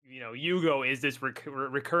Yugo is this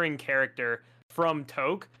recurring character from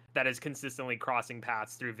Toke that is consistently crossing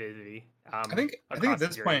paths through Vivi. I think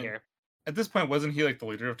at this point, wasn't he like the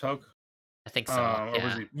leader of Toke? I think so. Or was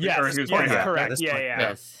Yeah. he? Yes, Or he was correct. Yeah.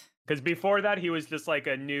 Yes. Because before that, he was just like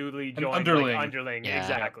a newly joined underling. Yeah.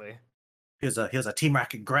 Exactly. He was a Team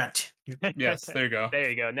Rocket grunt. Yes, there you go. There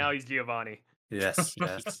you go. Now he's Giovanni. Yes,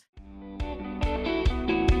 yes.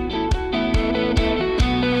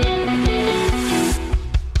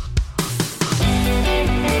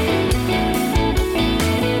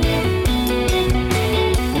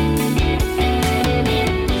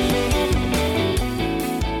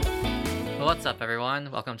 What's up,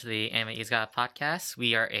 everyone? Welcome to the Anime Izga podcast.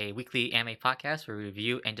 We are a weekly anime podcast where we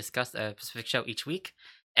review and discuss a specific show each week,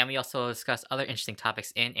 and we also discuss other interesting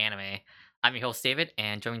topics in anime. I'm your host, David,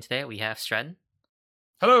 and joining today we have Stren.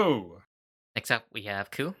 Hello. Next up, we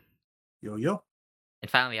have Ku. Yo.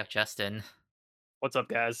 And finally, we have Justin. What's up,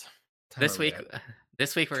 guys? This week,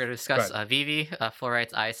 we're going to discuss Vivi,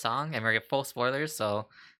 Fluoride's Eye song, and we're going to full spoilers. So,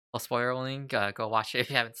 full spoiler warning. Go watch it if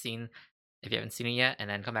you haven't seen it yet, and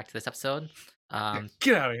then come back to this episode.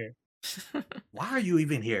 Get out of here. Why are you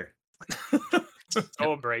even here?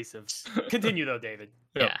 So abrasive. Continue though, David.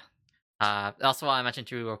 Yeah. Also, want to mention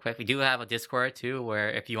too, real quick, we do have a Discord too, where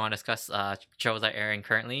if you want to discuss shows that are airing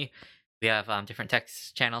currently, we have different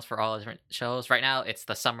text channels for all the different shows. Right now, it's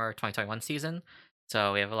the summer 2021 season,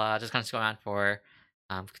 so we have a lot of discussions going on for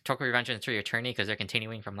Tokyo Revenge and Three Eternity because they're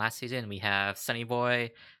continuing from last season. We have Sunny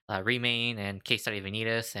Boy, Remain, and Case Study of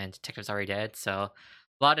Vanitas, and Detectives Already Dead. So a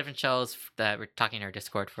lot of different shows that we're talking in our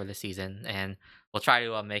Discord for this season, and we'll try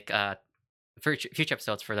to make future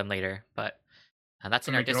episodes for them later. But that's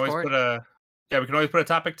in our Discord. We can always put a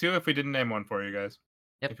topic too if we didn't name one for you guys.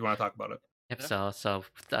 Yep. If you want to talk about it. Yep. So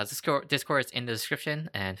Discord is in the description,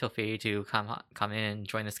 and feel free to come in and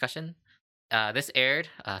join the discussion. This aired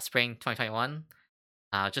spring 2021.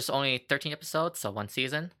 Just only 13 episodes, so one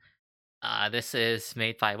season. This is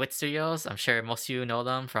made by Wit Studios. I'm sure most of you know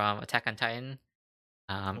them from Attack on Titan.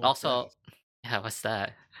 What's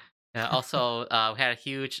that? Also, we had a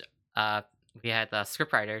huge. We had the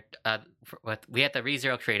scriptwriter. We had the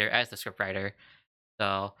ReZero creator as the scriptwriter.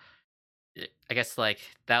 So, I guess that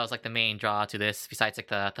was the main draw to this. Besides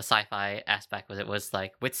the sci-fi aspect, it was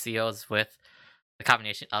Wit Studios with the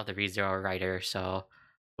combination of the ReZero writer. So,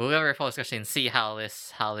 we'll go over a full discussion and see how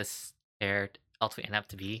this aired ultimately ended up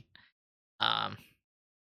to be.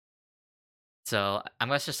 So I'm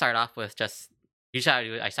going to just start off with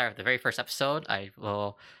usually I start with the very first episode. I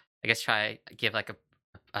will, try to give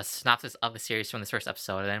a synopsis of the series from this first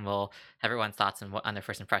episode, and then we'll have everyone's thoughts on their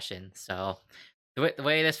first impression. So the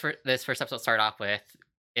way this first episode started off with,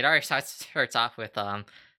 it already starts off with the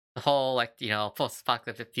whole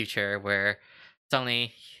post-apocalyptic future where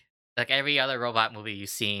suddenly every other robot movie you've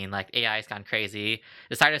seen, AI's gone crazy.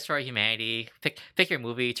 Decide to destroy humanity. Pick your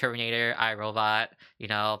movie: Terminator, iRobot,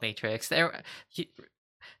 Matrix.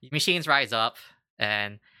 Machines rise up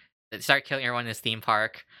and they start killing everyone in this theme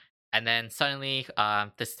park. And then suddenly,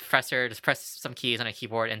 this professor just presses some keys on a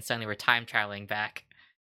keyboard, and suddenly we're time traveling back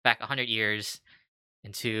 100 years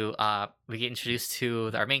into. We get introduced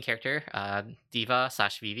to our main character,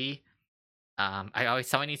 Diva/Vivi.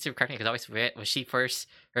 Someone needs to correct me because I always forget. Was she first?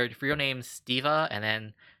 Her real name's Diva, and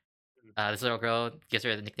then this little girl gives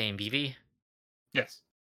her the nickname Vivi. Yes.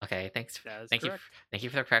 Okay. Thanks. Thank you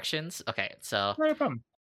for the corrections. Okay. So no problem.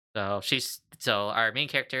 So our main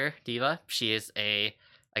character Diva. She is a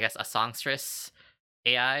songstress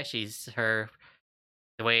AI. She's the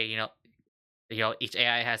way each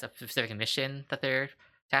AI has a specific mission that they're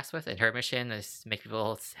tasked with, and her mission is to make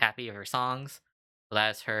people happy with her songs. So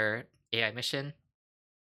that's her AI mission.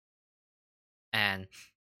 And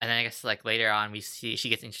then I guess later on we see she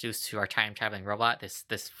gets introduced to our time traveling robot,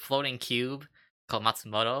 this floating cube called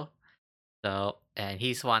Matsumoto. So, and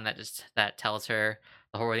he's the one that tells her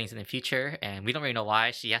the horrible things in the future, and we don't really know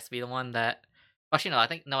why she has to be the one that. Actually, I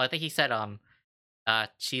think he said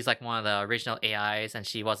she's one of the original AIs, and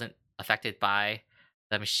she wasn't affected by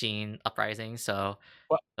the machine uprising. So,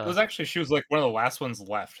 it was actually she was one of the last ones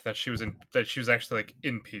left that she was actually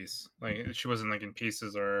in peace. She wasn't in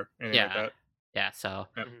pieces or anything like that. Yeah. So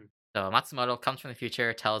Matsumoto comes from the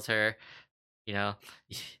future, tells her, you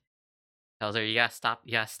gotta stop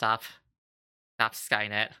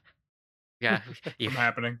Skynet. Yeah, from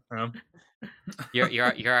happening.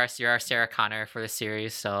 You're our Sarah Connor for the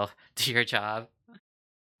series, so do your job.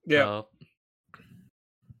 Yeah. So,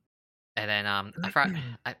 and then I forgot.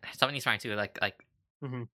 Somebody's trying to the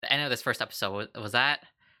end of this first episode was that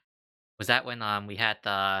when we had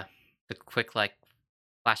the quick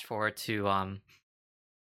flash forward to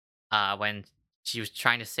when she was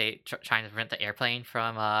trying to trying to prevent the airplane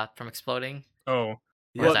from exploding. Oh,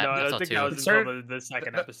 Or is Well, that no, I don't episode think two? that was It until started- the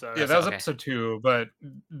second that- episode. yeah, that was Okay. episode 2, but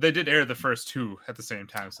they did air the first 2 at the same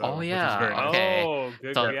time. So Oh, which was yeah, very nice. okay. Oh,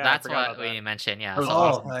 good. So Yeah, I that's forgot what about we that. mentioned. Yeah. That was So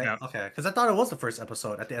awesome. Oh, Yeah. okay. Because I thought it was the first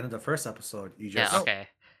episode. At the end of the first episode, you just yeah. Okay.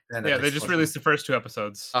 and Yeah, an they just explosion. released the first 2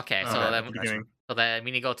 episodes. Okay. So at then the gotcha. beginning. so then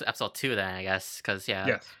we need to go to episode 2 then, I guess, because yeah.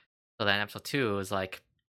 Yes. So then episode 2 is like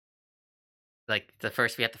we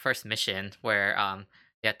had the first mission where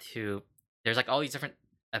you had to there's like all these different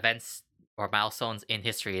events or milestones in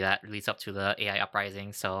history that leads up to the AI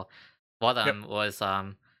uprising. So one of Yep. them was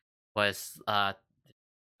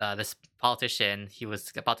this politician. He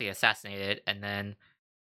was about to get assassinated, and then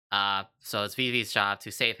so it's Vivi's job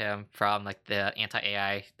to save him from like the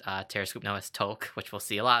anti-AI terrorist group known as Toke, which we'll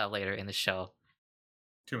see a lot of later in the show.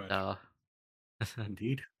 Too much. So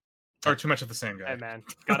Indeed. Or too much of the same guy. Hey, man,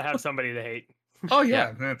 gotta have somebody to hate. Oh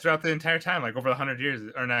yeah, man, throughout the entire time, like over 100 years,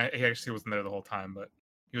 or not, he actually wasn't there the whole time, but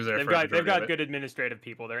he was there. They've for a got majority of it. good administrative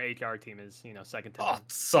people. Their HR team is second to Oh, none.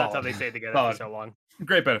 That's solid. how they stayed together Solid. for so long.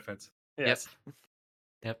 Great benefits. Yes.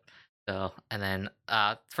 Yep. So and then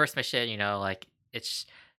first mission, like it's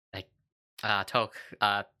like Toke,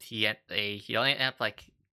 he only end up like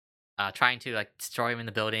trying to like destroy him in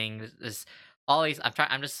the building. There's all these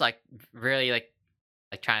I'm just like really like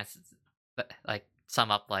trying to like sum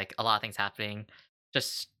up like a lot of things happening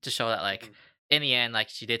just to show that like Mhm. in the end like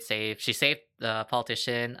she saved the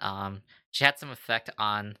politician. She had some effect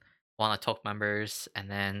on one of the Toke members, and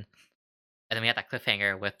then we had that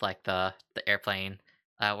cliffhanger with like the airplane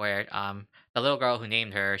where the little girl who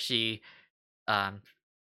named her, um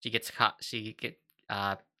she gets caught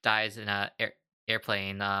dies in a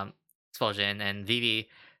airplane explosion, and Vivi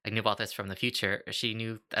like knew about this from the future. She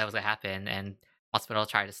knew that was gonna happen, and Matsumoto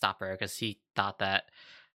tried to stop her because he thought that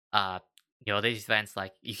uh these events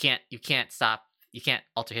like you can't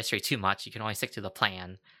alter history too much. You can only stick to the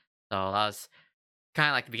plan. So that was kind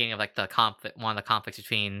of like the beginning of like one of the conflicts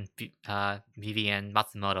between Vivi and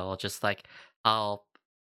Matsumoto, just like how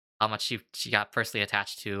much she got personally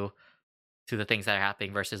attached to the things that are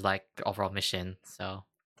happening versus like the overall mission. So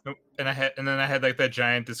Nope. And then I had like that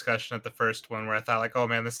giant discussion at the first one where I thought like, oh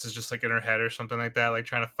man, this is just like in her head or something like that, like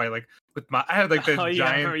trying to fight like with my. I had like that Oh, yeah, I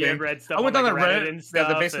giant remember you had thing. read stuff I went on, down like, the Reddit Reddit, and yeah,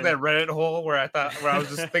 stuff, basically and- that Reddit hole where I was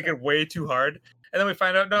just thinking way too hard, and then we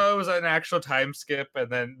find out no, it was an actual time skip, and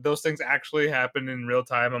then those things actually happened in real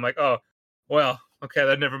time. I'm like, oh, well, okay,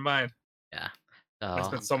 then never mind. yeah. I So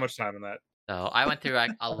spent so much time on that. I went through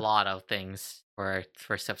like a lot of things for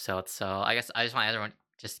first episode. So I guess I just want everyone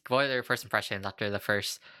just go over their first impressions after the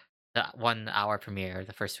 1 hour premiere,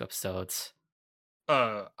 the first 2 episodes.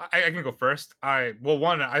 I can go first. I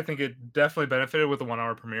think it definitely benefited with the 1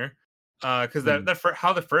 hour premiere, because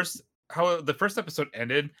how the first episode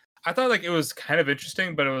ended, I thought like it was kind of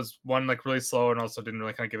interesting, but it was one like really slow and also didn't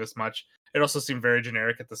really kind of give us much. It also seemed very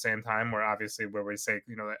generic at the same time, where obviously where we say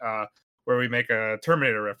where we make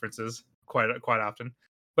Terminator references quite often.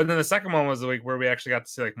 But then the second one was the week where we actually got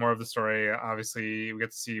to see like more of the story. Obviously, we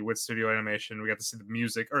got to see with studio animation, we got to see the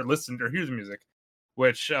music or hear the music,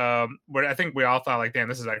 which where I think we all thought like, damn,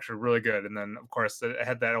 this is actually really good. And then of course it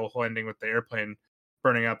had that whole ending with the airplane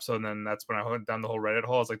burning up. So then that's when I went down the whole Reddit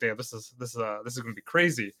hole. I was like, damn, this is gonna be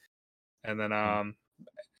crazy. And then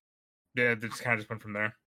yeah, it just kind of just went from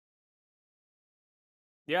there.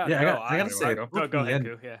 Yeah, Yeah, no, I gotta say, go. Go ahead, Yeah.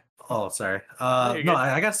 Koo. Yeah. Oh, sorry. you're No, good.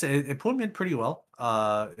 I gotta say it pulled me in pretty well.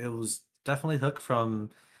 It was definitely hooked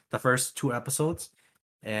from the first 2 episodes,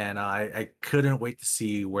 and I couldn't wait to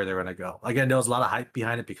see where they're gonna go. Again, there was a lot of hype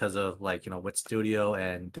behind it because of like Wit Studio,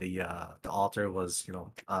 and the author was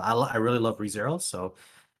I really love ReZero, so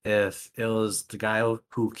if it was the guy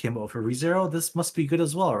who came up with ReZero, this must be good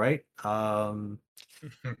as well, right?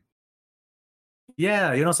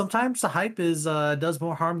 Yeah, sometimes the hype is does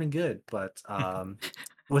more harm than good, but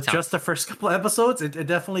with Sounds- just the first couple episodes, it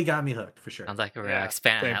definitely got me hooked for sure. Sounds like we're Yeah,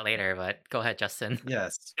 expanding same. that later, but go ahead, Justin.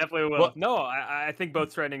 Yes. Definitely will. Well- No, I think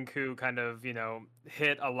both Thread and Koo kind of,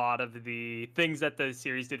 hit a lot of the things that the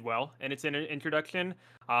series did well in its introduction.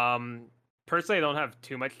 Personally, I don't have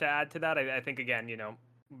too much to add to that. I think, again,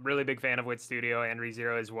 really big fan of Wit Studio and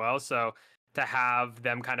ReZero as well. So to have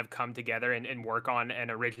them kind of come together and work on an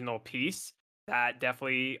original piece, that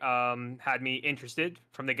definitely had me interested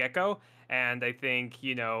from the get-go. And I think,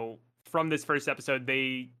 from this first episode,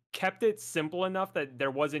 they kept it simple enough that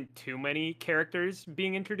there wasn't too many characters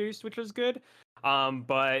being introduced, which was good.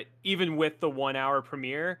 But even with the 1 hour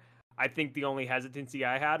premiere, I think the only hesitancy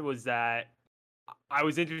I had was that I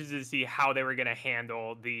was interested to see how they were going to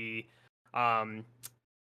handle the,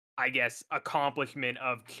 I guess, accomplishment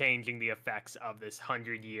of changing the effects of this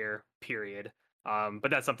 100-year period. But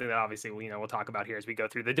that's something that obviously we'll talk about here as we go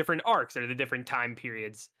through the different arcs or the different time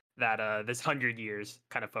periods that this 100 years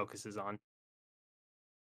kind of focuses on.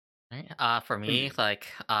 Right. For me, Indeed. like,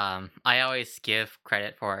 I always give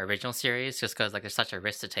credit for original series just because like there's such a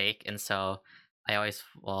risk to take, and so I always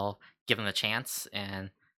will give them a chance.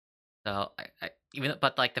 And so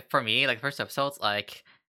but like for me, like the first episodes, like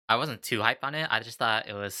I wasn't too hyped on it. I just thought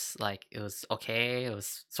it was okay. It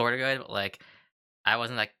was sort of good, but like I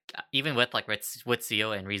wasn't like even with like with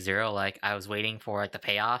Zeo and ReZero, like I was waiting for like the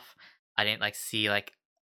payoff. I didn't like see like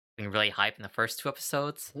being really hyped in the first two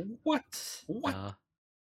episodes. What? What? So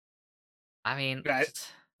I mean, I,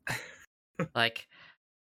 like,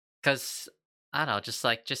 cause I don't know, just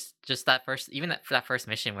like just that first, even that first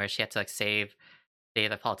mission where she had to like save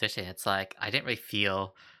the politician. It's like I didn't really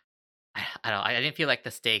feel. I don't know. I didn't feel like the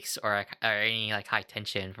stakes or any like high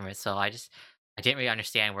tension from it. So I didn't really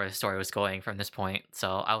understand where the story was going from this point. So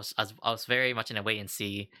I was very much in a wait and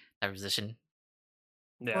see type of position.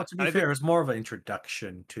 Yeah, Well, to be I think fair, it's more of an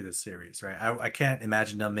introduction to the series, right? I can't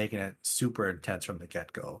imagine them making it super intense from the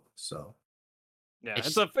get go. So, yeah,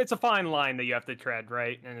 It's it's a fine line that you have to tread,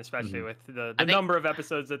 right? And especially mhm. with the I think number of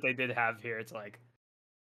episodes that they did have here, it's like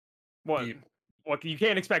what Deep. what you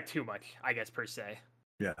can't expect too much, I guess per se,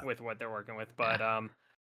 Yeah. with what they're working with. yeah. But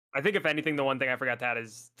I think if anything, the one thing I forgot to add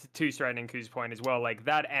is to Stratton and Ku's point as well. Like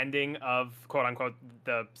that ending of quote unquote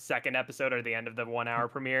the second episode or the end of the 1 hour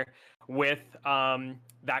premiere with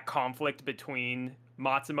that conflict between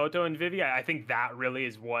Matsumoto and Vivi. I think that really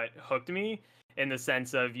is what hooked me in the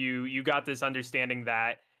sense of you got this understanding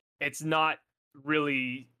that it's not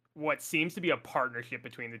really what seems to be a partnership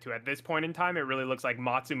between the two at this point in time. It really looks like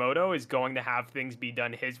Matsumoto is going to have things be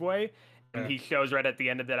done his way, and Yeah. he shows right at the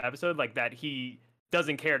end of that episode like that he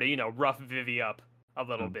doesn't care to rough Vivi up a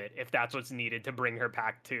little Mm. bit if that's what's needed to bring her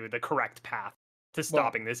back to the correct path to Well,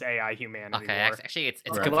 stopping this AI humanity Okay, war. actually, it's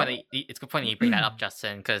a Right. good point. It's a good point that you bring that up,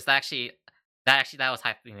 Justin, because that was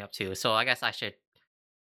hyping me up too. So I guess I should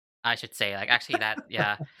say like actually that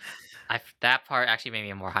yeah that part actually made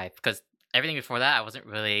me more hyped because everything before that I wasn't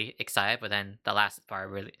really excited, but then the last part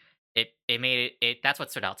really it made it that's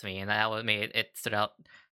what stood out to me, and that what made it stood out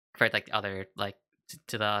for like the other like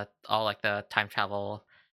to the all like the time travel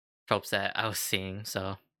tropes that I was seeing.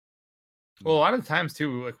 So well, a lot of the times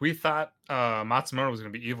too, like we thought Matsumoto was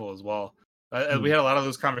going to be evil as well. We had a lot of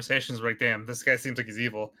those conversations where, like, damn, this guy seems like he's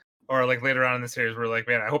evil. Or like later on in the series, we're like,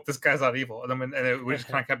 man, I hope this guy's not evil. And then we just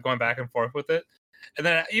kind of kept going back and forth with it. And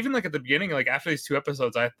then even like at the beginning, like after these two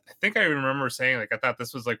episodes, I think I remember saying like I thought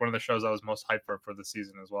this was like one of the shows I was most hyped for the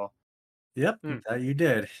season as well. Yep, Mm. that you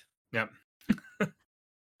did. Yep.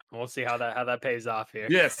 We'll see how that pays off here.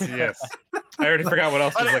 Yes, yes. I already forgot what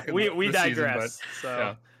else was like. we this season, digress. but So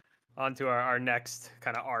yeah. on to our next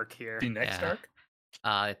kind of arc here. The next Yeah.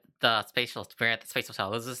 arc. The spatial we're at the space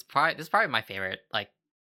hotel. This is probably my favorite like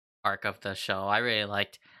arc of the show. I really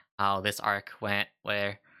liked how this arc went,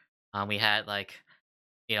 where we had like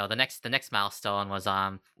the next milestone was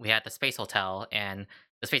we had the space hotel, and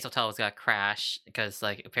the space hotel was gonna crash because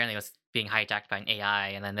like apparently it was being hijacked by an AI,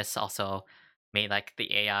 and then this also made like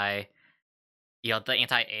the AI, the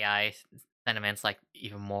anti AI sentiments like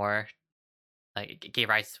even more, like it gave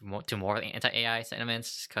rise to more anti AI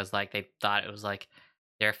sentiments because like they thought it was like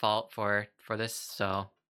their fault for this. So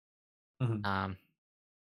Mhm.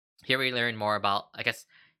 here we learn more about, I guess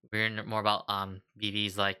we learn more about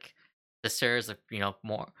Vivi's like sisters, like,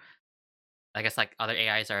 more, I guess like other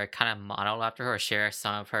AIs are kind of modeled after her or share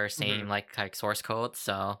some of her same Mhm. like source code.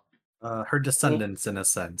 So Her descendants, in a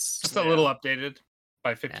sense. Just a little updated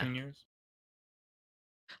by 15 years.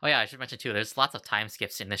 oh yeah, I should mention too. There's lots of time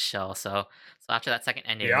skips in this show. So after that second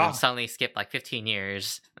ending, Yeah. we suddenly skip like 15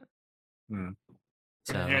 years. Mm.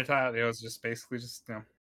 From here So to out, it was just basically just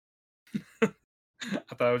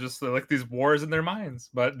I thought it was just like these wars in their minds,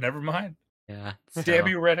 but never mind. yeah. Damn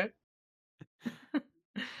you, Reddit.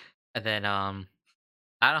 And then I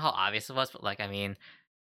don't know how obvious it was, but like I mean,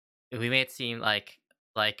 we made it seem like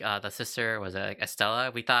the sister was it like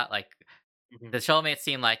Estella. We thought like Mhm. the show made it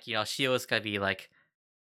seem like she was gonna be like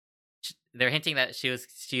they're hinting that she's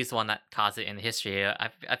the one that caused it in history. I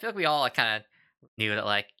feel like we all like kind of knew that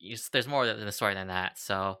like there's more to the story than that.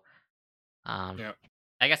 So Yeah.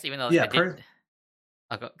 I guess even though Yeah, I did,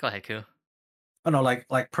 oh, go ahead, Ku. Oh no,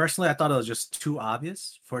 like personally, I thought it was just too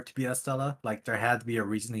obvious for it to be Estella. Like there had to be a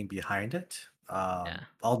reasoning behind it. Yeah.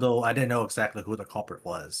 Although I didn't know exactly who the culprit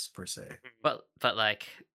was per se. But like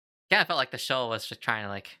kind of felt like the show was just trying to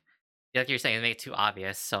like you're saying, make it too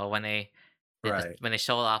obvious. So when they Right. when they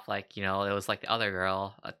showed off like it was like the other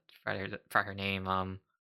girl, for her name,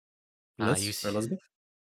 Liz you or Elizabeth?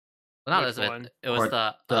 well, not Which Elizabeth. one? It was Or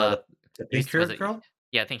the the The At least was pink-haired it? girl?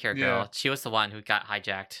 Yeah, pink hair Yeah. girl. She was the one who got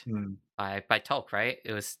hijacked Hmm. by Toke, right?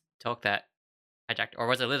 It was Toke that hijacked, or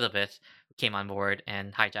was it Elizabeth who came on board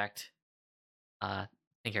and hijacked uh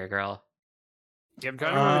pink hair girl? Yeah, I'm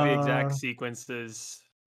trying to remember the exact Uh, sequences.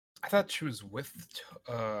 I thought she was with.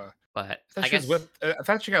 But I thought I she was guess with. I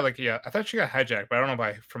thought she got like I thought she got hijacked, but I don't know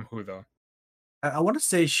by from who though. I want to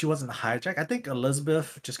say she wasn't hijacked. I think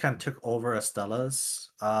Elizabeth just kind of took over Estella's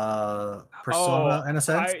Oh, persona in a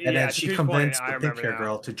sense, and then yeah, to she Ku's point, convinced I the pink remember hair now.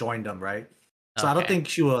 girl to join them, right? So I don't okay. think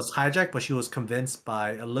she was hijacked, but she was convinced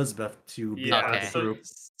by Elizabeth to be a part of Okay. the So group.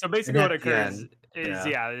 And basically what at the occurs end, is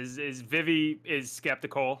yeah. is Vivi is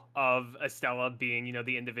skeptical of Estella being,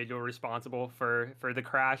 the individual responsible for the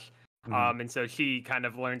crash. Mhm. And so she kind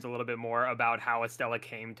of learns a little bit more about how Estella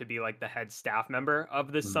came to be like the head staff member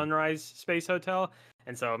of the Mhm. Sunrise Space Hotel.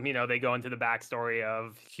 And so, they go into the backstory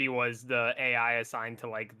of she was the AI assigned to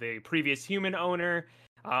like the previous human owner.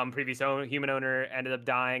 Human owner ended up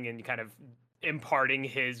dying and kind of imparting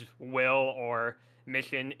his will or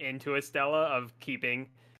mission into Estella of keeping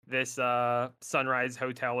this Sunrise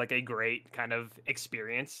Hotel like a great kind of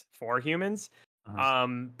experience for humans. Uh-huh.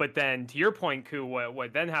 But then to your point, Ku,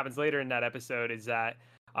 what then happens later in that episode is that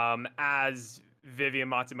as Vivi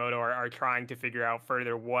and Matsumoto are trying to figure out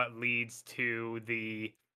further what leads to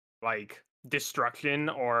the like destruction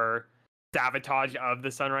or sabotage of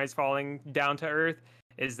the sunrise falling down to Earth,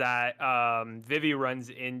 is that Vivi runs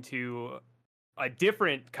into a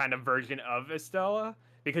different kind of version of Estella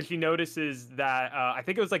because she notices that I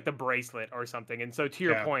think it was like the bracelet or something. And so, to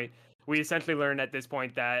your Yeah. point, we essentially learn at this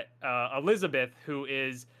point that Elizabeth, who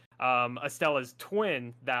is Estella's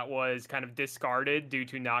twin, that was kind of discarded due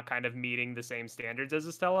to not kind of meeting the same standards as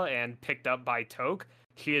Estella and picked up by Toke.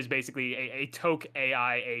 She is basically a Toke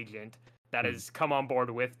AI agent that Hmm. has come on board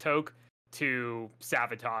with Toke to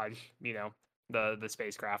sabotage, the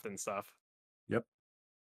spacecraft and stuff. Yep.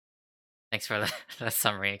 Thanks for the, the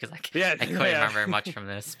summary because Yeah, I couldn't yeah. remember much from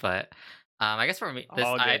this, but I guess for me this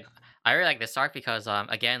All good. I really like this arc because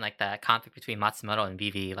again like that conflict between Matsumoto and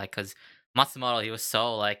Vivi, like because Matsumoto, he was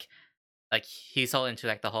so like he's so into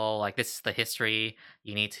like the whole like this is the history,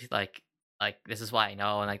 you need to like this is what I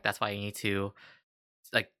know, and like that's why you need to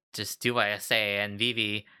like just do what I say. And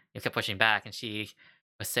Vivi, kept pushing back, and she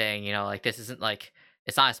was saying, like this isn't like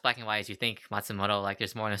it's not as black and white as you think, Matsumoto. Like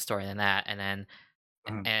there's more in the story than that. And then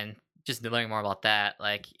Mhm. and just learning more about that,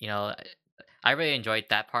 like I really enjoyed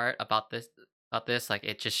that part about this. Like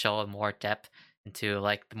it just showed more depth into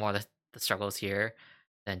like the more the struggles here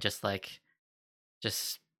than just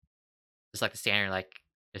just like the standard like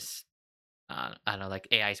just I don't know, like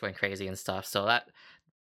AI's going crazy and stuff. So that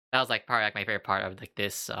was like probably like my favorite part of like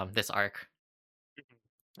this arc.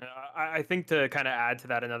 I think to kind of add to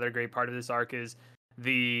that, another great part of this arc is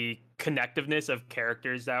the connectiveness of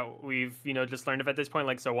characters that we've just learned of at this point.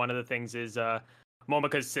 Like, so one of the things is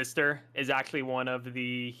Momika's sister is actually one of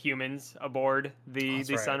the humans aboard Oh, the that's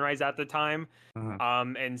the right. Sunrise at the time.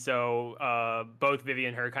 Mhm. And so both Vivi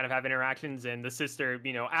and her kind of have interactions, and the sister,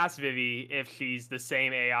 asks Vivi if she's the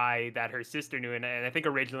same AI that her sister knew, and I think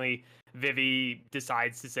originally Vivi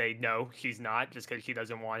decides to say no, she's not, just because she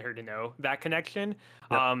doesn't want her to know that connection.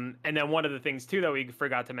 Yep. And then one of the things too that we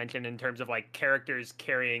forgot to mention in terms of like characters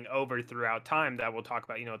carrying over throughout time that we'll talk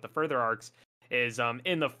about, at the further arcs, is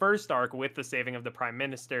in the first arc with the saving of the prime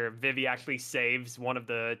minister, Vivi actually saves one of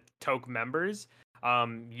the Toke members,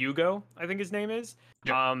 Yugo, I think his name is.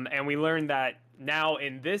 Yep. And we learned that now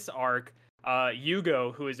in this arc,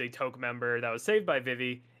 Yugo, who is a Toke member that was saved by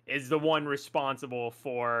Vivi, is the one responsible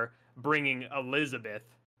for bringing Elizabeth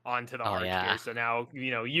onto the Oh arc yeah. here. So now,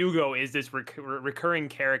 Yugo is this recurring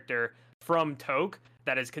character from Toke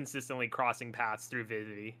that is consistently crossing paths through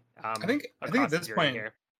Vivi I think across the journey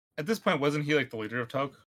here. at this point wasn't he like the leader of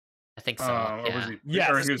Toke? I think so. Or was Yeah. he? Yes,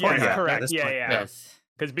 Or he was yes, pretty high. correct. this Yeah, point, yeah. Yes.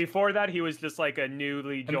 Because before that, he was just like a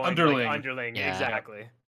newly An joined underling. Like, underling. Yeah. Exactly.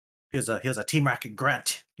 He was a Team Rocket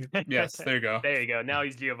grunt. Yes, there you go. There you go. Now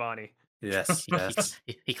he's Giovanni. Yes, yes.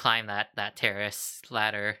 He climbed that terrace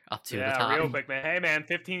ladder up to the Yeah, top. real quick, man. Hey, man,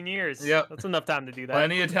 15 years. Yep. That's enough time to do that.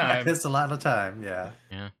 Plenty of time. It's a lot of time. Yeah.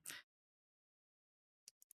 Yeah.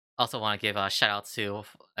 Also want to give a shout out to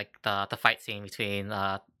like the fight scene between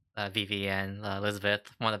Vivi and Elizabeth.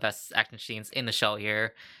 One of the best action scenes in the show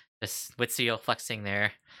here. Just with Seal flexing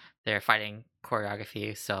their fighting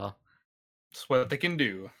choreography. So It's what they can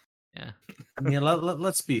do. yeah. I mean,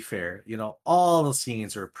 let's be fair. All the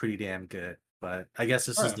scenes are pretty damn good, but I guess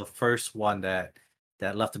this Oh, is yeah. the first one that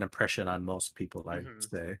left an impression on most people, I'd Mhm.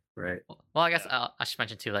 say, right? Well, I guess Yeah. I should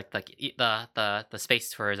mention too, like the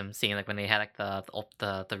space tourism scene, like when they had like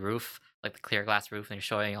the roof like the clear glass roof and they're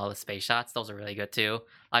showing all the space shots. Those are really good too.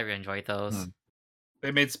 I really enjoyed those.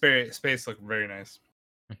 They made space look very nice.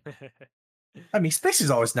 I mean, space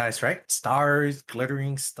is always nice, right? Stars,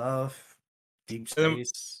 glittering stuff, deep And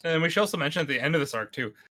space. And we should also mention at the end of this arc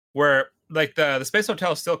too, where like the space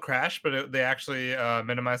hotel still crashed, but they actually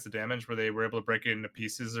minimized the damage, where they were able to break it into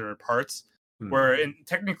pieces or parts. Where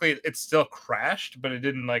technically it still crashed, but it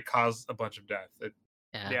didn't like cause a bunch of death.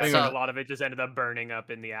 Yeah, so a lot of it just ended up burning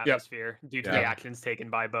up in the atmosphere due to the actions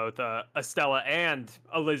taken by both Estella and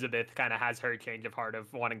Elizabeth. Kind of has her change of heart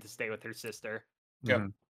of wanting to stay with her sister.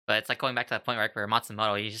 Yep. But it's like going back to that point, right, where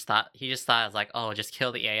Matsumoto, he just thought it was like, oh, just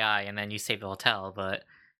kill the AI and then you save the hotel. But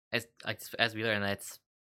as we learn, that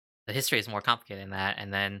the history is more complicated than that.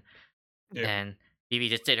 And then Vivi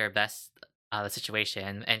just did her best the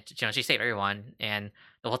situation, and she saved everyone. And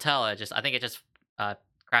the hotel, I think it just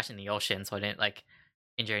crashed in the ocean, so it didn't like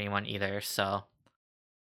injure anyone either. So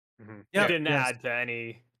it didn't add to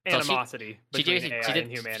any animosity between AI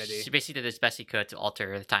and humanity. She basically did as best she could to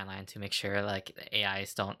alter the timeline to make sure like the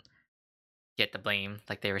AIs don't get the blame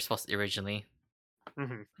like they were supposed to originally.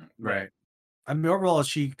 Right. I mean, overall,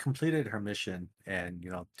 she completed her mission and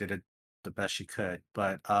did it the best she could.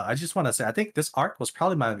 But I just want to say, I think this arc was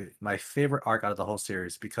probably my favorite arc out of the whole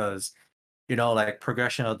series because like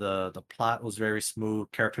progression of the plot was very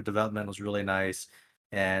smooth, character development was really nice,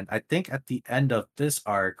 and I think at the end of this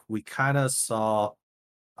arc, we kind of saw.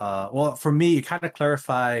 Well, for me, it kind of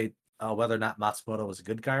clarified whether or not Matsumoto was a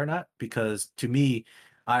good guy or not. Because to me,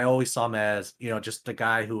 I always saw him as just the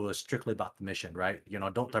guy who was strictly about the mission, right?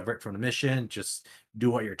 Don't divert from the mission, just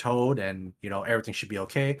do what you're told, and everything should be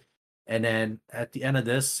okay. And then at the end of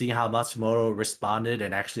this, seeing how Matsumoto responded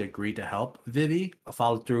and actually agreed to help Vivi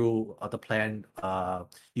follow through the plan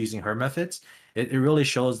using her methods, it really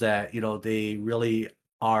shows that they really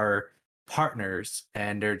are partners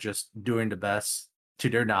and they're just doing the best to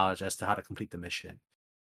their knowledge as to how to complete the mission.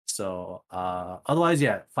 So otherwise,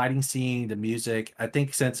 yeah, fighting scene, the music, I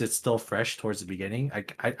think since it's still fresh towards the beginning,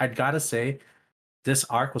 I'd gotta say this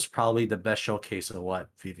arc was probably the best showcase of what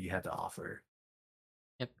Vivi had to offer.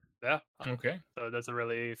 Yeah. Okay. So that's a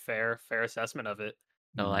really fair assessment of it.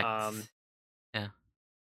 So like, yeah.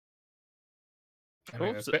 I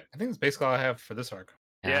think that's basically all I have for this arc.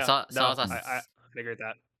 Yeah. I figured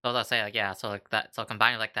that. So I'll say so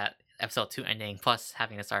combining like that episode 2 ending plus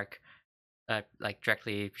having this arc, like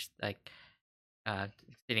directly like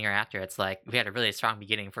sitting her after, it's like we had a really strong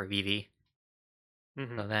beginning for Vivi.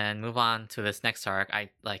 So then move on to this next arc. I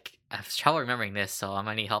have trouble remembering this, so I'm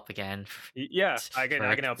gonna need help again. Yeah, I can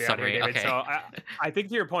help you out here, David. Okay. So I think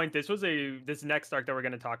to your point, this next arc that we're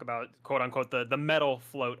gonna talk about, quote unquote, the metal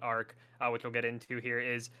float arc, which we'll get into here,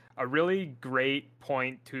 is a really great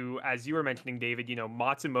point to, as you were mentioning, David,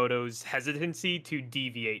 Matsumoto's hesitancy to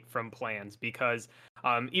deviate from plans, because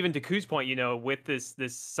even to Ku's point, with this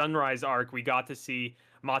Sunrise arc, we got to see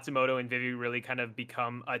Matsumoto and Vivi really kind of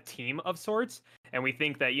become a team of sorts. And we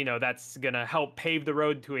think that, that's going to help pave the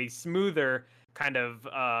road to a smoother kind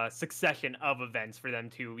of succession of events for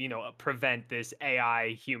them to, prevent this AI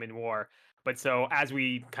human war. But so as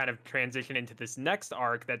we kind of transition into this next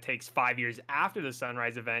arc that takes 5 years after the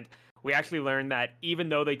Sunrise event, we actually learned that even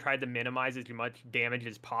though they tried to minimize as much damage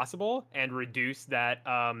as possible and reduce that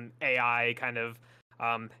AI kind of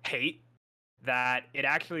hate, that it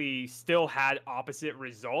actually still had opposite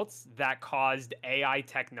results that caused AI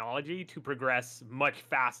technology to progress much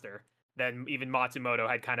faster than even Matsumoto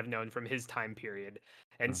had kind of known from his time period.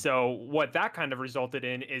 And so what that kind of resulted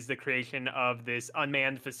in is the creation of this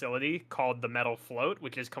unmanned facility called the Metal Float,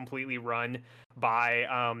 which is completely run by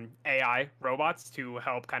AI robots to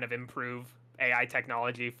help kind of improve AI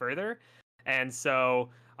technology further. And so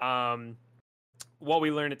what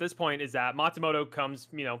we learn at this point is that Matsumoto comes,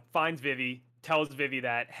 finds Vivi, tells Vivi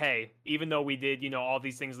that, hey, even though we did, all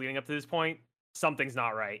these things leading up to this point, something's not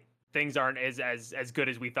right. Things aren't as good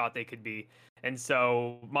as we thought they could be. And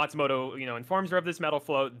so Matsumoto, informs her of this metal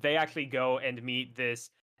float. They actually go and meet this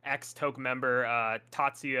ex-Toke member,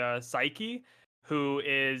 Tatsuya Saiki, who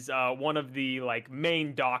is one of the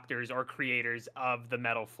main doctors or creators of the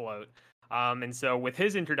metal float. And so with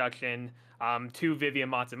his introduction to Vivi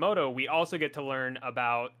and Matsumoto, we also get to learn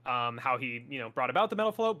about how he, brought about the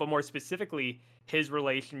metal float, but more specifically, his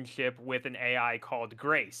relationship with an AI called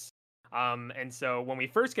Grace. And so when we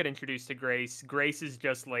first get introduced to Grace, Grace is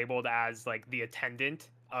just labeled as the attendant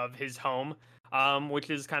of his home, which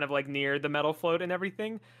is kind of near the metal float and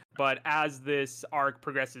everything. But as this arc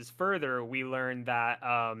progresses further, we learn that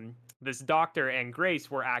this doctor and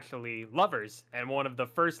Grace were actually lovers, and one of the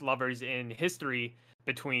first lovers in history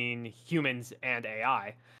between humans and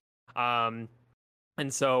AI.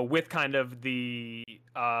 And so, with kind of the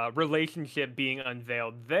relationship being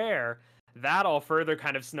unveiled there, that all further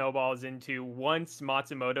kind of snowballs into once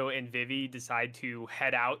Matsumoto and Vivi decide to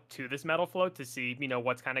head out to this metal float to see,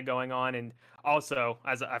 what's kind of going on. And also,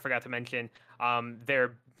 as I forgot to mention,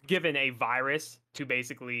 they're given a virus to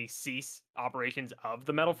basically cease operations of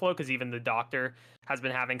the metal float because even the doctor has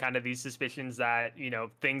been having kind of these suspicions that,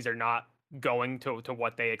 things are not going to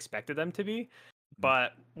what they expected them to be.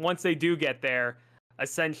 But once they do get there,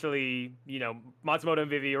 essentially, Matsumoto and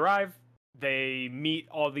Vivi arrive. They meet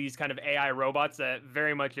all these kind of AI robots that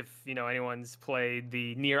very much, if anyone's played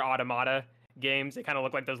the Near Automata games, they kind of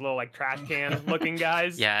look like those little like trash can looking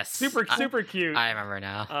guys. Yes. Super cute. I remember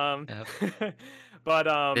now. Yep.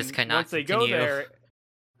 But This cannot once they go continue. there,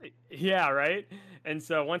 yeah, right. And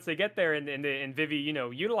so once they get there and Vivi,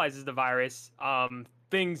 utilizes the virus,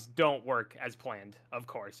 things don't work as planned. Of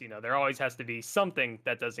course, there always has to be something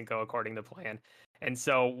that doesn't go according to plan. And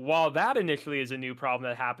so while that initially is a new problem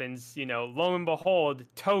that happens, lo and behold,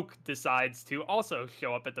 Toke decides to also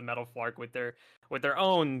show up at the Metal Flark with their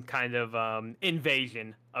own kind of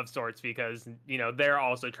invasion of sorts because they're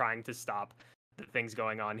also trying to stop the things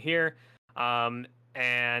going on here.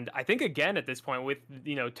 And I think again at this point with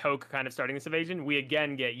Toke kind of starting this invasion, we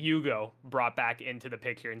again get Yugo brought back into the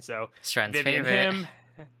picture, and so Strand's Vivi and favorite. him,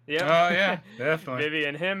 yeah, Oh yeah, definitely. Vivi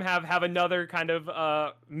and him have another kind of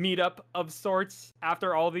meetup of sorts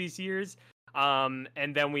after all these years. And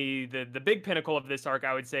then the big pinnacle of this arc,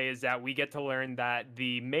 I would say, is that we get to learn that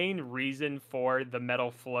the main reason for the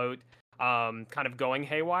metal float kind of going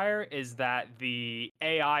haywire is that the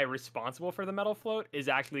AI responsible for the metal float is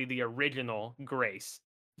actually the original Grace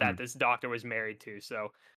that this doctor was married to.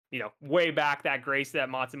 So, way back, that Grace that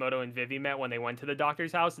Matsumoto and Vivi met when they went to the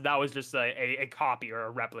doctor's house, that was just a copy or a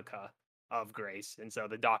replica of Grace. And so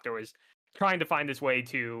the doctor was trying to find this way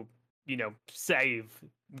to, save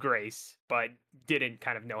Grace, but didn't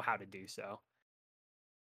kind of know how to do so.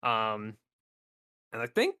 And I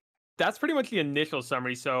think that's pretty much the initial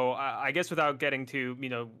summary. So I guess without getting to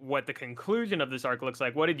what the conclusion of this arc looks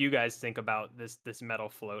like, what did you guys think about this metal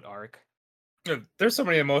float arc? There's so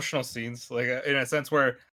many emotional scenes, like in a sense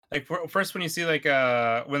where, like, first when you see like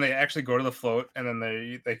when they actually go to the float, and then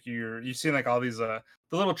they like you see like all these the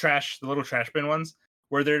little trash bin ones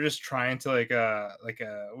where they're just trying to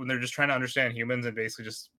when they're just trying to understand humans and basically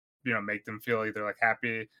just make them feel either like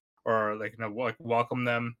happy or like like welcome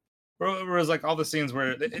them. Whereas like all the scenes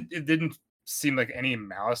where it didn't seem like any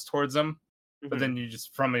malice towards them, but then you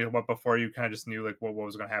just from what before you kind of just knew like what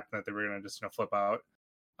was going to happen, that they were going to just flip out.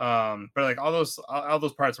 But like all those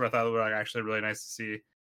parts where I thought were like actually really nice to see, and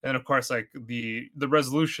then of course like the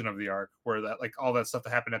resolution of the arc where that like all that stuff that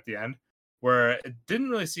happened at the end, where it didn't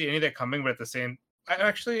really see any of that coming, but at the same, I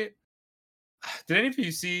actually did any of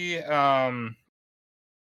you see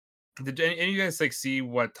did any of you guys like see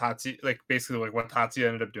what Tatsuya like basically like what Tatsuya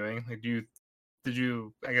ended up doing? Like, did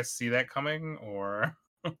you I guess see that coming or?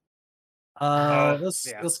 It yeah.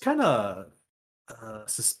 was kind of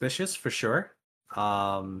suspicious for sure.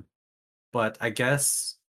 But I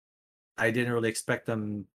guess I didn't really expect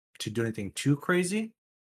them to do anything too crazy.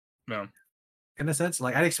 No. In a sense,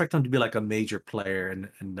 like I'd expect them to be like a major player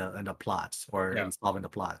in the plot or Yeah. in solving the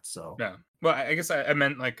plot. So Yeah. Well, I guess I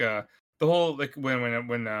meant like the whole like when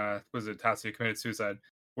was it Tatsuya committed suicide,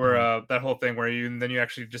 where that whole thing where you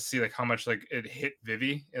actually just see like how much like it hit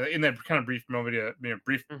Vivi in that kind of brief moment,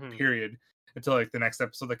 brief period until like the next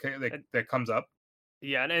episode that comes up.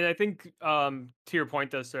 Yeah, and I think to your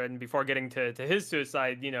point though, sir, and before getting to his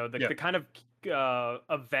suicide, the kind of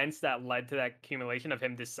events that led to that accumulation of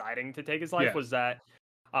him deciding to take his life was that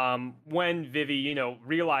when Vivi,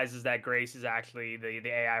 realizes that Grace is actually the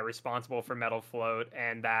AI responsible for Metal Float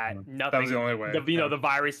and that nothing, that was the only way. The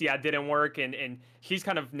virus, didn't work, and she's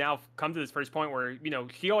kind of now come to this first point where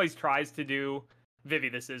she always tries to do.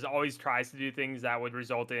 Vivi, always tries to do things that would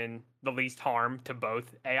result in the least harm to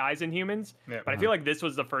both AIs and humans. But I feel like this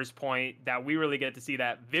was the first point that we really get to see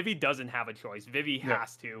that Vivi doesn't have a choice. Vivi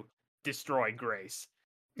has to destroy Grace.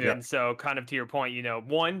 And so kind of to your point,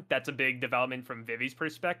 one, that's a big development from Vivi's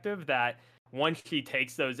perspective, that once she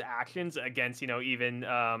takes those actions against, even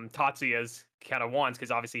Tatsuya's kind of wants,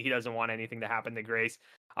 because obviously he doesn't want anything to happen to Grace.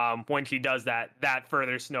 When she does that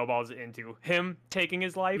further snowballs into him taking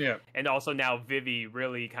his life. And also now Vivi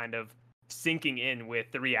really kind of sinking in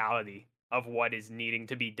with the reality of what is needing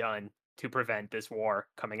to be done to prevent this war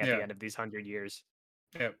coming at the end of these 100 years.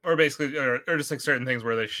 Yeah, or basically, or just like certain things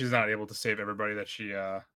where she's not able to save everybody that she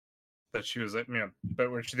was,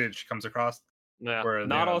 but where she comes across. Yeah, where,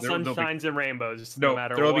 not all sunshines and rainbows, no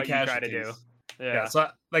matter there will what be you try to do. Yeah, so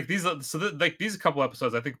like these like these couple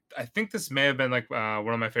episodes, I think this may have been like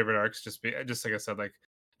one of my favorite arcs. Just like I said, like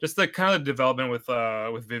just the kind of development with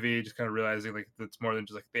Vivi, just kind of realizing like it's more than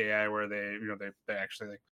just like the AI, where they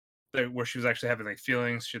actually like where she was actually having like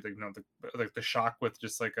feelings. She like the shock with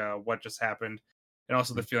just like what just happened, and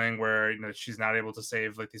also the feeling where she's not able to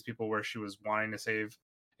save like these people where she was wanting to save,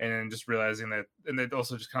 and then just realizing that, and then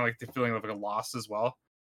also just kind of like the feeling of like a loss as well.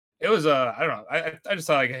 It was I don't know. I just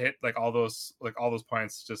thought like I hit like all those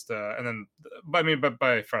points just and then but I mean but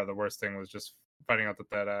by far the worst thing was just finding out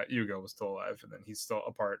that Hugo was still alive, and then he's still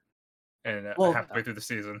apart and Well, halfway through the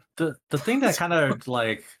season. the thing that kind of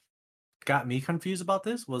like got me confused about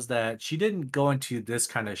this was that she didn't go into this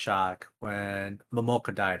kind of shock when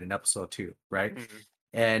Momoka died in episode 2, right?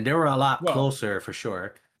 And they were a lot Well, closer for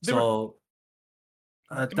sure. they were- So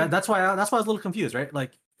I mean, that's why I was a little confused, right?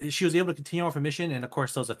 Like she was able to continue on her mission, and of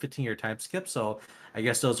course there was a 15-year time skip, so I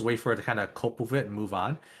guess there was a way for her to kind of cope with it and move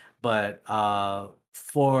on. But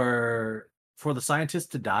for the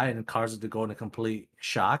scientist to die and cause her to go into complete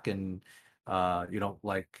shock and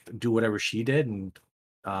like do whatever she did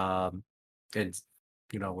um and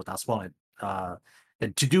without spoiling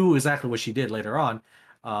and to do exactly what she did later on,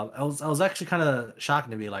 I was actually kind of shocking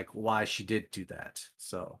to me, like why she did do that.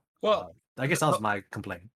 So well, I guess that was my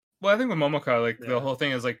complaint. well, I think with Momoka, like the Yeah. whole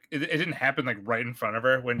thing is like it didn't happen like right in front of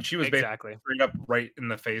her when she was Exactly. basically straight up right in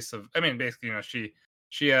the face of. I mean, basically,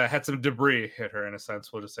 she had some debris hit her in a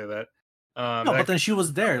sense. We'll just say that. No, that but then she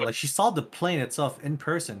was there. Like she saw the plane itself in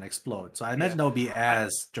person explode. So I imagine that would be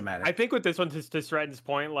as dramatic. I think with this one, to Stratton's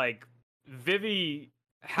point, like Vivi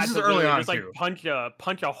had This is to early literally on, just like too.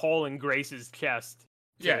 punch a hole in Grace's chest.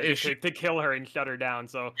 Yeah, to kill her and shut her down.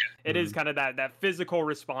 So it is kind of that physical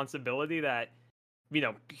responsibility that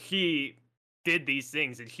she did these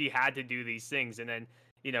things and she had to do these things, and then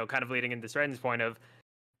kind of leading into Stratton's point of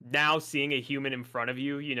now seeing a human in front of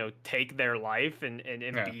you, take their life and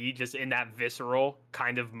Yeah. be just in that visceral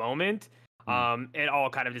kind of moment. It all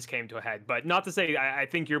kind of just came to a head. But not to say, I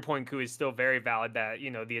think your point, Ku, is still very valid that,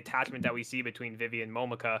 the attachment that we see between Vivi and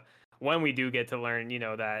Momoka, when we do get to learn,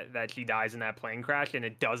 that she dies in that plane crash and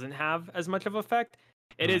it doesn't have as much of effect,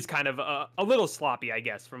 it is kind of a little sloppy, I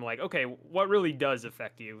guess, from like, okay, what really does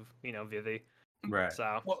affect you, Vivi? Right.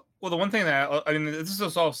 So well, the one thing that I mean, this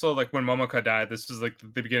is also like when Momoka died. This is like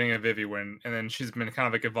the beginning of Vivi, and then she's been kind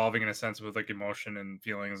of like evolving in a sense with like emotion and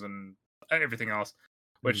feelings and everything else,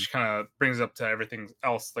 which kind of brings up to everything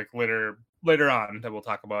else like later on that we'll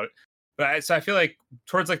talk about it. But so I feel like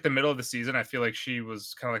towards like the middle of the season, I feel like she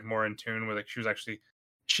was kind of like more in tune with like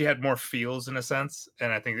she had more feels in a sense,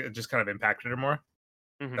 and I think it just kind of impacted her more.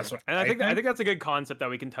 That's what and I think that's a good concept that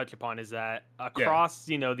we can touch upon, is that across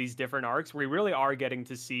these different arcs, we really are getting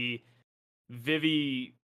to see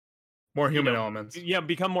Vivi more human elements. Yeah,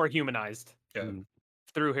 become more humanized. Yeah.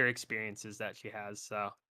 Through her experiences that she has.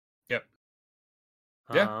 So yep.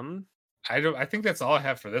 Yeah. I think that's all I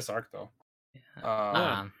have for this arc though.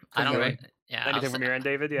 I don't really. Yeah. Anything from your end,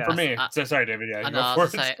 David? Yeah. For me. Sorry, David. Yeah. No,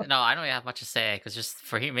 I don't really have much to say, because just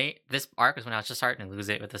for me, this arc was when I was just starting to lose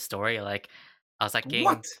it with the story. Like, I was like getting.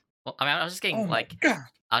 What? Well, I mean, I was just getting like. God.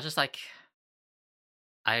 I was just like.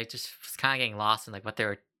 I just was kind of getting lost in like what they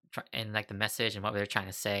were in like the message and what they were trying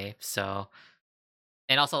to say. So,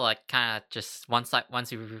 and also like kind of just once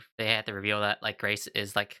they had to reveal that like Grace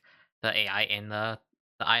is like the AI in the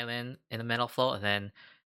island in the metal float, and then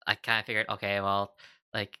I kind of figured, okay, well,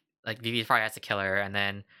 like Vivi probably has to kill her, and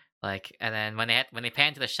then when they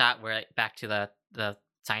pan to the shot where back to the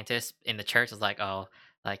scientist in the church, was like, oh,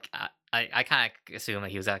 like I kind of assumed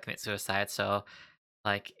that he was gonna commit suicide, so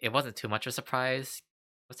like it wasn't too much of a surprise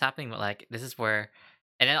what's happening, but like this is where,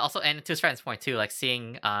 and then also, and to his friend's point too, like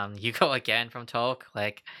seeing Yuko again from Toke,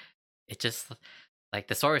 like it just like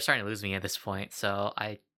the story was starting to lose me at this point, so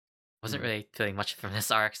I wasn't really feeling much from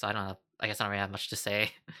this arc, so I don't know. I guess I don't really have much to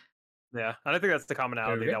say. Yeah, and I think that's the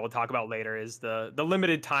commonality that we'll talk about later, is the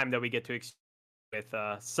limited time that we get to with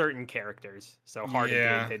certain characters. So hard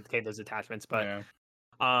to take those attachments, but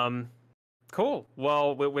cool.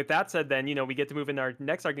 Well, with that said, then we get to move in our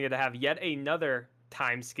next arc. We get to have yet another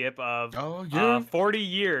time skip of 40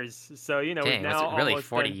 years. So we've now really almost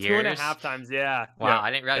 40 done years? 2.5 times. Yeah. Wow,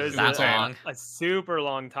 I didn't realize it was that long. A super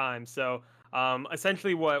long time. So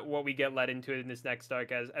essentially what we get led into in this next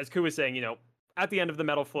arc, as Ku was saying, at the end of the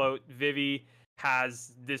metal float, Vivi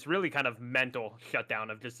has this really kind of mental shutdown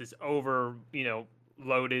of just this over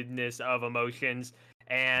loadedness of emotions,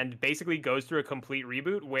 and basically goes through a complete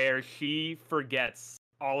reboot where she forgets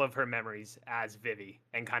all of her memories as Vivi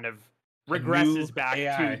and kind of regresses back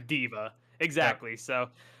AI. to Diva. Exactly. Yep. So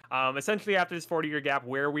Essentially, after this 40-year gap,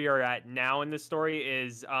 where we are at now in the story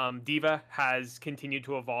is Diva has continued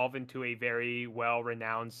to evolve into a very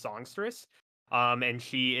well-renowned songstress, and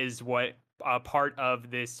she is what part of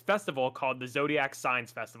this festival called the Zodiac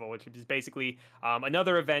Signs Festival, which is basically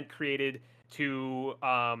another event created to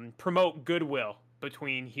promote goodwill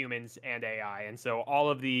between humans and AI. And so all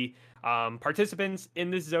of the participants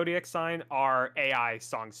in this zodiac sign are AI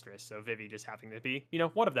songstress. So Vivi just happening to be,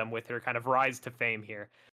 one of them with her kind of rise to fame here.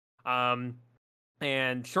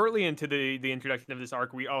 And shortly into the introduction of this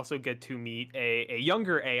arc, we also get to meet a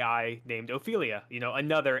younger AI named Ophelia,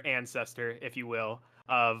 another ancestor, if you will,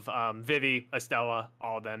 of Vivi, Estella,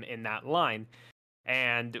 all of them in that line.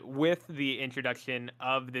 And with the introduction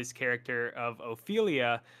of this character of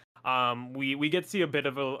Ophelia, we get to see a bit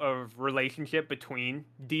of a relationship between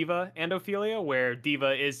Diva and Ophelia, where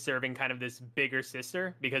Diva is serving kind of this bigger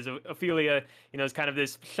sister, because Ophelia, is kind of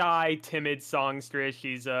this shy, timid songstress.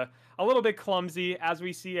 She's a little bit clumsy, as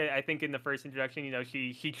we see. I think in the first introduction,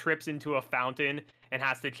 she trips into a fountain and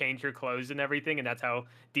has to change her clothes and everything, and that's how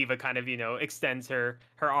Diva kind of extends her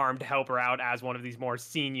arm to help her out as one of these more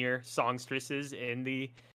senior songstresses in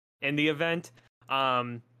the event.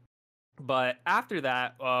 But after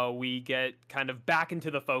that, we get kind of back into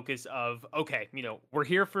the focus of, okay, we're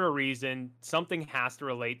here for a reason. Something has to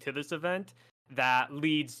relate to this event that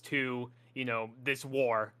leads to, this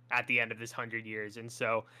war at the end of this 100 years. And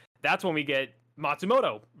so that's when we get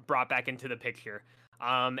Matsumoto brought back into the picture.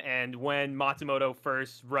 And when Matsumoto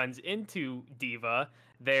first runs into Diva,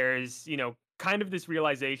 there's, kind of this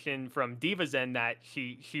realization from Diva's end that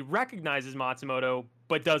she recognizes Matsumoto,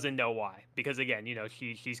 but doesn't know why. Because again,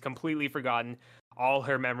 she's completely forgotten all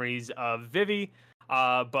her memories of Vivi.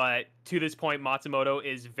 But to this point, Matsumoto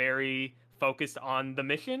is very focused on the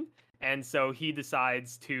mission. And so he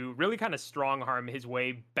decides to really kind of strong arm his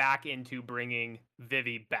way back into bringing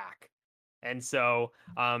Vivi back. And so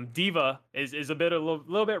Diva is a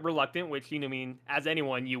little bit reluctant, which, as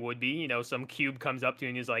anyone you would be. Some cube comes up to you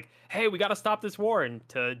and he's like, hey, we got to stop this war. And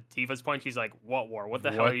to Diva's point, she's like, what war? What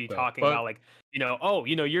the hell are you talking about? Like,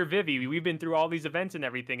 you're Vivi. We've been through all these events and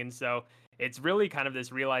everything. And so it's really kind of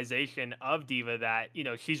this realization of Diva that,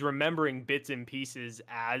 she's remembering bits and pieces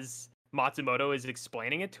as Matsumoto is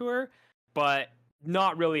explaining it to her, but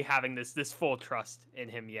not really having this full trust in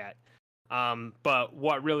him yet. But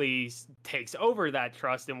what really takes over that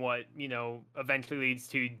trust and what, eventually leads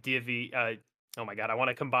to Divi, oh my God, I want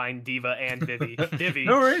to combine Diva and Vivi. Divi.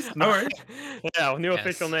 No worries. Yeah, new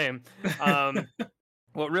official name.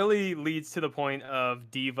 What really leads to the point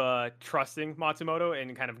of Diva trusting Matsumoto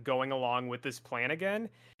and kind of going along with this plan again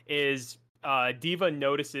is Diva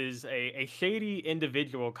notices a shady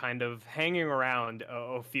individual kind of hanging around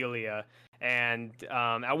Ophelia, and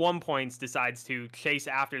at one point decides to chase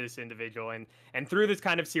after this individual. And through this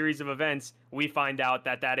kind of series of events, we find out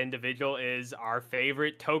that individual is our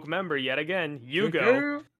favorite Toke member yet again,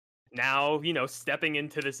 Yugo. Now, stepping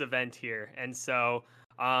into this event here. And so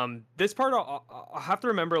this part I'll have to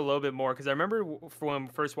remember a little bit more, because I remember when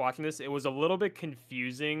first watching this, it was a little bit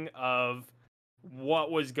confusing of what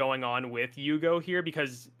was going on with Yugo here,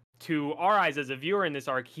 because to our eyes as a viewer in this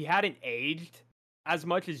arc, he hadn't aged as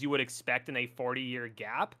much as you would expect in a 40-year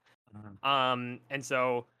gap. And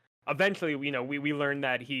so eventually, we learned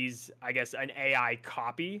that he's, I guess, an AI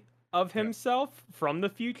copy of himself from the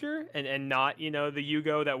future, and not, the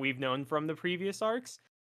Yugo that we've known from the previous arcs.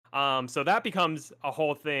 So that becomes a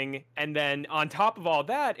whole thing. And then on top of all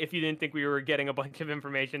that, if you didn't think we were getting a bunch of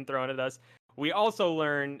information thrown at us, we also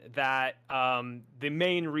learn that the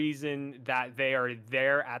main reason that they are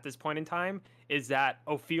there at this point in time is that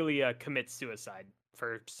Ophelia commits suicide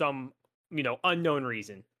for some, unknown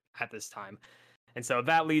reason at this time. And so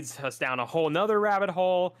that leads us down a whole nother rabbit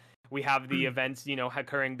hole. We have the events,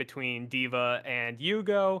 occurring between Diva and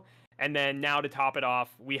Yugo. And then now to top it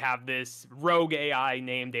off, we have this rogue AI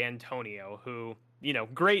named Antonio, who,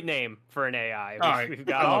 great name for an AI. We've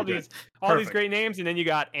got all these great names, and then you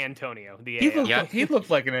got Antonio, the AI. He looked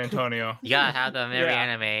like an Antonio. You gotta have them in every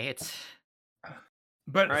anime. It's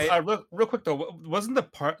But right? Real quick though, wasn't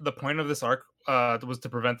the point of this arc was to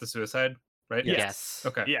prevent the suicide, right? yes.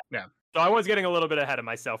 Okay. Yeah. So I was getting a little bit ahead of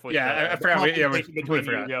myself with I forgot. We between completely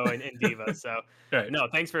forgot. Yugo and Diva. So Right. no,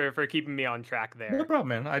 thanks for keeping me on track there. No problem,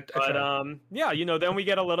 man. I But tried. then we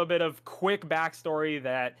get a little bit of quick backstory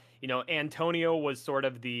that, Antonio was sort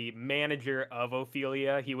of the manager of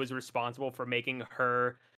Ophelia. He was responsible for making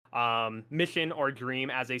her mission or dream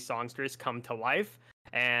as a songstress come to life.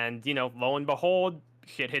 And, lo and behold,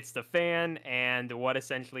 shit hits the fan. And what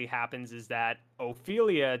essentially happens is that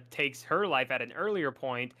Ophelia takes her life at an earlier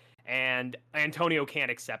point, and Antonio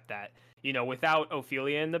can't accept that. without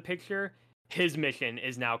Ophelia in the picture, his mission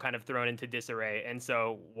is now kind of thrown into disarray. And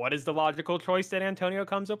so, what is the logical choice that Antonio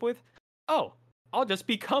comes up with? Oh, I'll just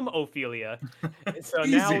become Ophelia. And so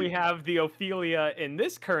now we Easy. have the Ophelia in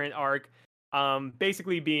this current arc,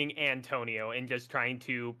 basically being Antonio and just trying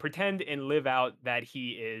to pretend and live out that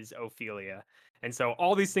he is Ophelia. And so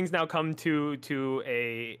all these things now come to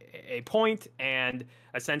a point, and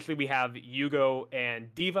essentially we have Yugo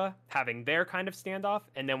and Diva having their kind of standoff,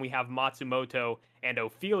 and then we have Matsumoto and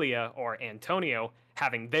Ophelia or Antonio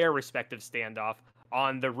having their respective standoff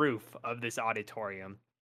on the roof of this auditorium.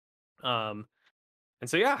 And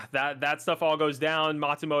so yeah, that stuff all goes down.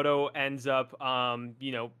 Matsumoto ends up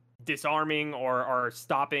disarming or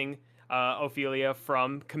stopping Ophelia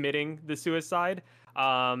from committing the suicide.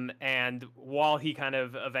 And while he kind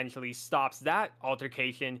of eventually stops that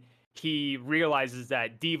altercation, he realizes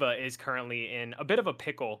that Diva is currently in a bit of a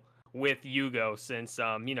pickle with Yugo, since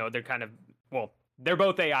they're kind of, well, they're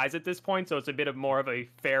both AIs at this point, so it's a bit of more of a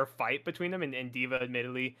fair fight between them. And Diva,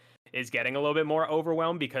 admittedly, is getting a little bit more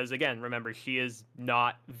overwhelmed because, again, remember, she is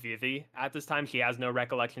not Vivi at this time. She has no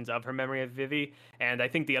recollections of her memory of Vivi. And I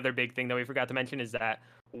think the other big thing that we forgot to mention is that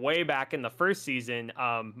way back in the first season,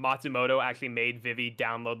 Matsumoto actually made Vivi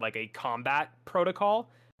download like a combat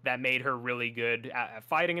protocol that made her really good at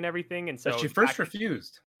fighting and everything. And so But she first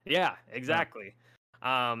refused. yeah, exactly.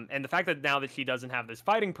 And the fact that now that she doesn't have this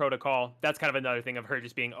fighting protocol, that's kind of another thing of her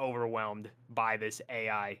just being overwhelmed by this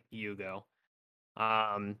AI Yugo.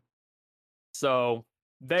 So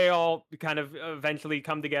they all kind of eventually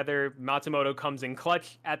come together. Matsumoto comes in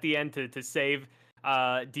clutch at the end to save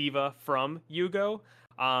Diva from Yugo.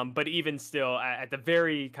 But even still, at the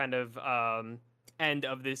very kind of end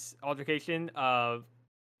of this altercation,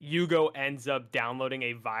 Yugo ends up downloading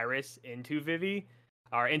a virus into Vivi,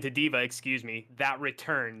 or into Diva, excuse me, that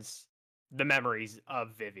returns the memories of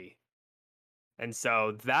Vivi. And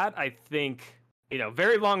so that, I think,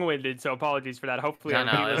 very long-winded, so apologies for that. Hopefully No,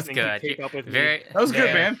 everybody no, it was listening can good. keep up with me. Very, That was good,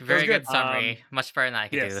 very, man. That very was good good. summary. Much better than I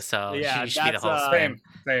could do. Yes. So Yeah, you should be the host. Same.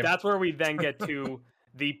 Same. That's where we then get to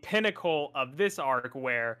the pinnacle of this arc,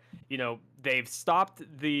 where they've stopped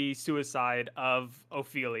the suicide of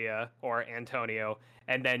Ophelia or Antonio,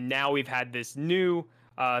 and then now we've had this new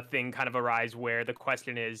thing kind of arise where the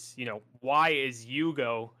question is, why is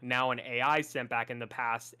Yugo now an AI sent back in the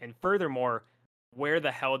past, and furthermore, where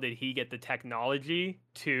the hell did he get the technology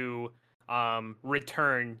to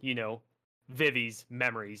return Vivi's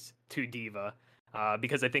memories to Diva?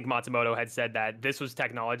 Because I think Matsumoto had said that this was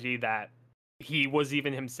technology that he was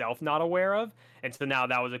even himself not aware of, and so now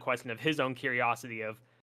that was a question of his own curiosity of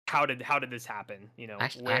how did this happen?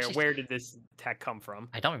 Where did this tech come from?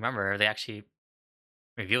 I don't remember. They actually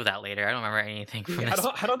reveal that later. I don't remember anything from I this.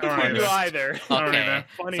 don't think Alright, we knew man. either. Okay,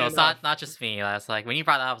 Funny so it's enough. not just me. I was like, when you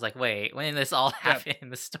brought that up, I was like, wait, when did this all happen in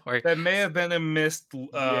the story? That may have been a missed.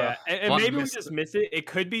 Yeah, and one maybe we missed- just miss it. It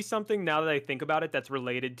could be something, now that I think about it, that's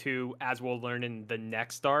related to, as we'll learn in the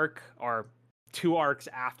next arc, or 2 arcs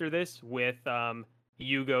after this, with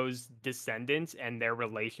Yugo's descendants and their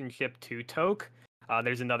relationship to Toke.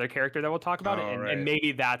 There's another character that we'll talk about, and right.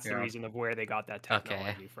 maybe that's the Yeah. reason of where they got that Okay.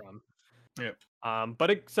 technology from. Yep.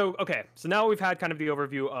 So now we've had kind of the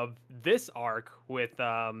overview of this arc with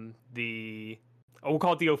we'll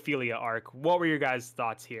call it the Ophelia arc. What were your guys'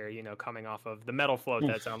 thoughts here? Coming off of the Metal Float,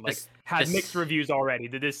 that sound like had this- mixed reviews already.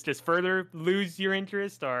 Did this just further lose your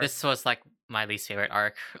interest, or This was like my least favorite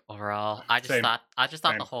arc overall. I just Same. thought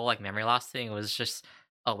Same. the whole like memory loss thing was just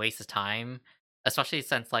a waste of time, especially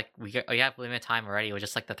since like we have limited time already with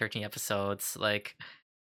just like the 13 episodes. Like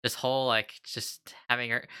this whole like just having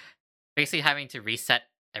her basically having to reset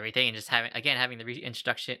everything and just having the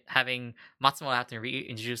reintroduction, having Matsumoto have to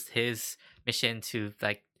reintroduce his mission to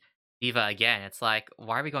like Diva again. It's like,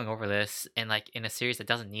 why are we going over this in like in a series that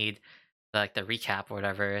doesn't need like the recap or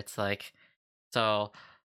whatever? It's like, so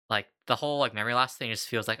like the whole like memory loss thing just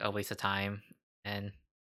feels like a waste of time. And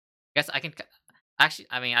I guess I can actually,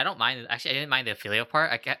 I mean, I don't mind. Actually, I didn't mind the Ophelia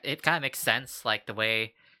part. It kind of makes sense, like the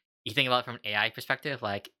way you think about it from an AI perspective,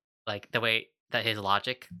 like the way that his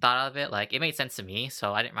logic thought of it. Like it made sense to me,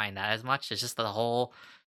 so I didn't mind that as much. It's just the whole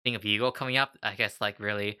thing of Yugo coming up. I guess like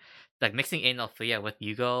really like mixing in Ophelia with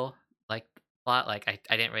Yugo like plot. Like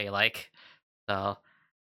I didn't really like. So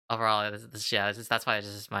overall, that's why this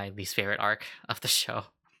is my least favorite arc of the show.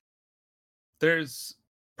 There's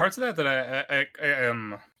parts of that that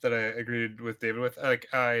I agreed with David with. Like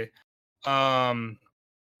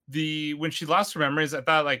when she lost her memories, I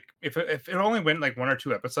thought like if it only went like 1 or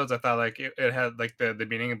 2 episodes, I thought like it had like the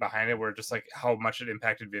meaning behind it, where just like how much it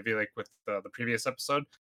impacted Vivi, like with the previous episode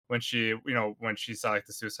when she saw like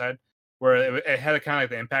the suicide. where it had a kind of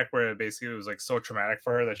like the impact where it basically was like so traumatic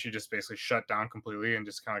for her that she just basically shut down completely and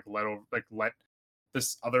just kind of let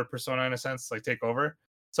this other persona in a sense like take over.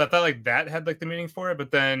 So I thought like that had like the meaning for it,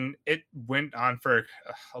 but then it went on for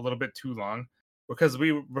a little bit too long because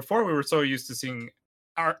before we were so used to seeing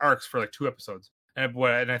arcs for like 2 episodes, and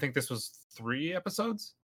I think this was 3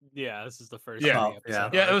 episodes. Yeah, this is the first Yeah. three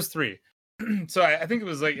episode Yeah, it arc. was 3. So I think it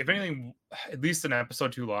was like if anything, at least an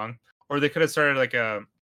episode too long, or they could have started like a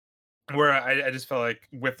where I just felt like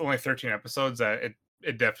with only 13 episodes that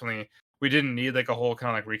it definitely we didn't need like a whole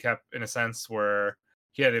kind of like recap in a sense where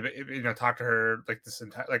he had to talk to her like this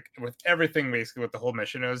entire like with everything basically what the whole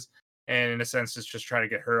mission is, and in a sense just try to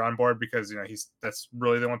get her on board because that's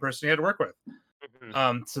really the one person he had to work with.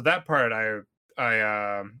 Mhm. So that part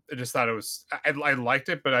I just thought it was I liked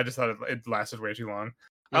it, but I just thought it lasted way too long.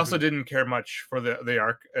 I also didn't care much for the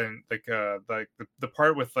arc and like the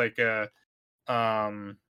part with like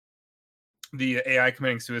um the AI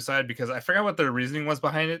committing suicide because I forgot what the reasoning was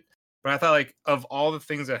behind it, but I thought like of all the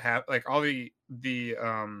things that happen, like all the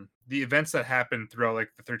events that happened throughout like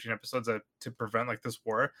the 13 episodes to prevent like this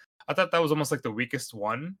war, I thought that was almost like the weakest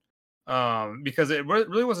one, because it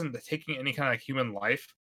really wasn't taking any kind of like human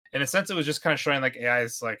life. In a sense, it was just kind of showing like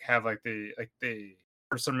AIs like have like they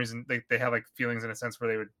for some reason they have like feelings in a sense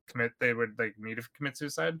where they would like need to commit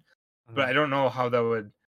suicide, but I don't know how that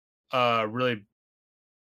would really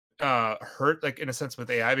hurt like in a sense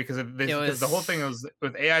with AI because because the whole thing was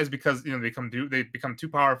with AIs because they become too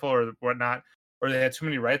powerful or whatnot, or they had too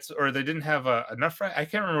many rights or they didn't have enough right. I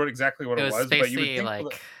can't remember exactly what It it was was, but you would basically think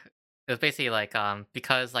like it was basically like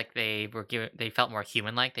because like they felt more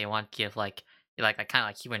human like they want to give like kind of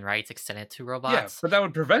like human rights extended to yeah, robots. but that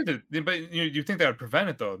would prevent it. But you think that would prevent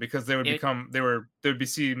it though because they would It they would be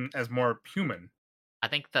seen as more human. I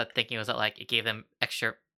think the thinking was that like it gave them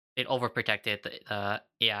extra. It overprotected the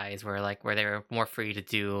AIs where they were more free to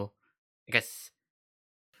do, I guess,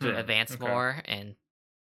 to advance Okay. more, and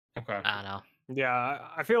Okay. I don't know. Yeah,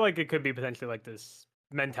 I feel like it could be potentially like this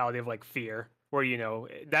mentality of like fear, where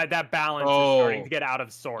that balance is starting to Oh. get out of Oh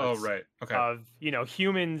sorts. right. Okay. Of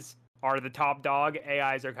humans are the top dog,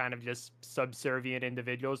 AIs are kind of just subservient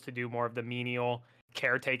individuals to do more of the menial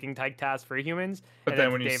caretaking type tasks for humans. But And then then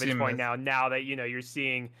to when you see David's him point as now that you're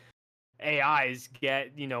seeing AIs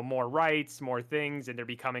get more rights, more things, and they're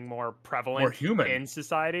becoming more more prevalent human. in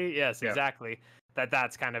society. Yes, Yeah. exactly.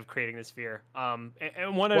 That's kind of creating this fear. And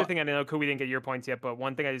one other Well, thing I know, we didn't get your points yet, but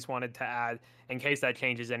one thing I just wanted to add, in case that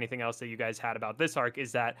changes anything else that you guys had about this arc,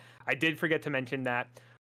 is that I did forget to mention that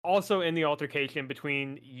also in the altercation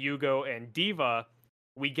between Yugo and Diva,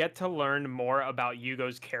 we get to learn more about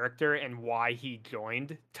Yugo's character and why he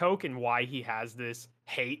joined Toke and why he has this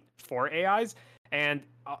hate for AIs. And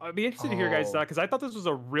I'd be interested to hear your guys' thought because I thought this was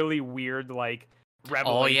a really weird like Oh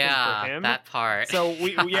revelation for yeah, him. that part. So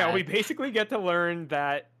we God. basically get to learn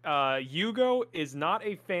that Yugo is not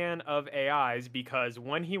a fan of AIs because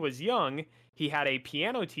when he was young, he had a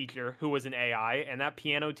piano teacher who was an AI, and that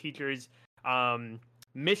piano teacher's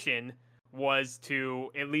mission was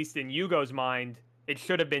to, at least in Yugo's mind, it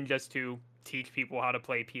should have been just to teach people how to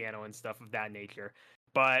play piano and stuff of that nature.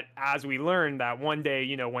 But as we learn that one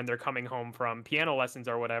day, when they're coming home from piano lessons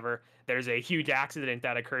or whatever, there's a huge accident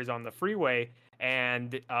that occurs on the freeway,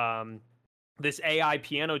 and this AI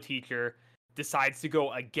piano teacher decides to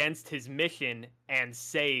go against his mission and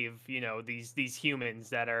save, these humans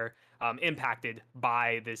that are impacted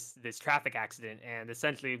by this traffic accident. And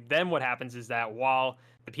essentially, then what happens is that while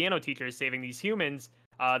the piano teacher is saving these humans,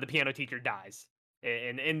 the piano teacher dies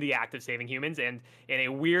in the act of saving humans. And in a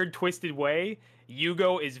weird, twisted way,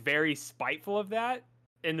 Yugo is very spiteful of that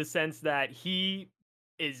in the sense that he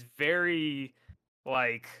is very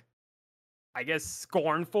like I guess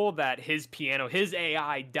scornful that his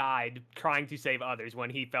AI died trying to save others when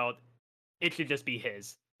he felt it should just be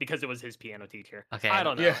his because it was his piano teacher. Okay, I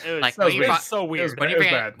don't know. yeah, It was, like that was it weird. was so weird. when you It was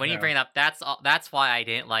bring bad, when you yeah. bring it up, that's why I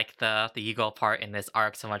didn't like the Yugo part in this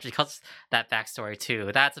arc so much because that backstory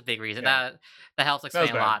too. That's a big reason. Yeah. That helps explain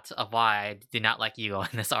a bad. lot of why I did not like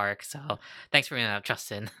Yugo in this arc. So thanks for bringing that up,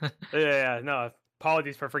 Justin. Yeah, no.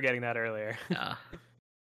 Apologies for forgetting that earlier. Yeah.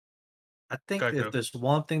 I think Gotcha. if there's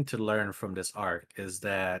one thing to learn from this arc is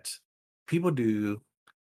that people do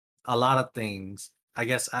a lot of things. I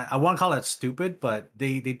guess I won't call it stupid, but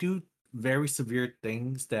they do very severe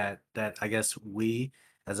things that I guess we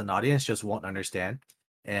as an audience just won't understand,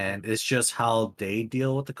 and it's just how they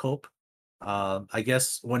deal with the cope. I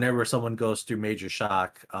guess whenever someone goes through major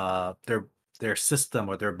shock, their system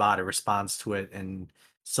or their body responds to it in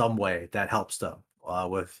some way that helps them.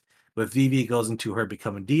 With Vivi, it goes into her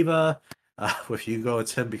becoming diva. With Hugo,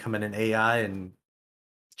 it's him becoming an AI and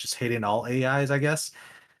just hating all AIs, I guess.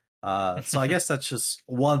 So I guess that's just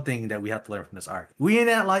one thing that we have to learn from this arc. We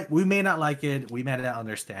may not like it, we may not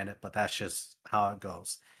understand it, but that's just how it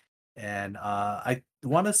goes. And I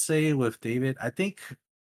want to say with David, I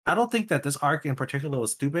don't think that this arc in particular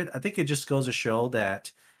was stupid. I think it just goes to show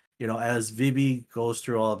that, as Vivi goes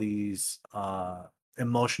through all these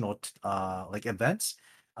emotional like events,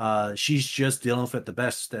 she's just dealing with it the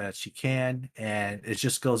best that she can, and it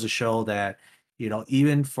just goes to show that,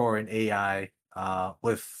 even for an AI,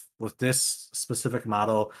 with this specific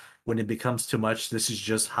model, when it becomes too much, this is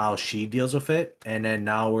just how she deals with it, and then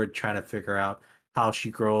now we're trying to figure out how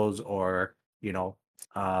she grows or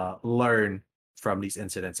learn from these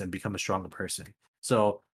incidents and become a stronger person.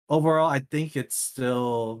 So overall, I think it's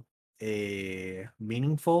still a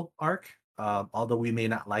meaningful arc, although we may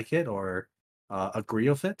not like it or agree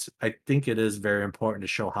with it. I think it is very important to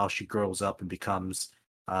show how she grows up and becomes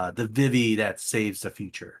the Vivi that saves the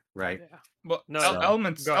future, right? Yeah. Well, No, So-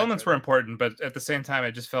 elements go ahead, elements were Trevor. important, but at the same time, I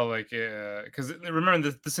just felt like because remember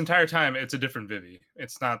this entire time it's a different Vivi.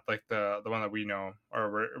 It's not like the one that we know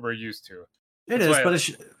or we're used to. It That's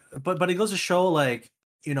is, why- but but it goes to show, like,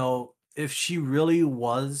 if she really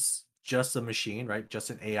was just a machine, right, just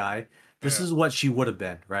an AI, this Yeah. is what she would have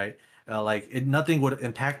been, right? Like, nothing would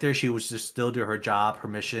impact her. She would just still do her job, her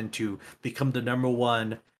mission to become the number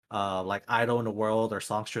one, like, idol in the world or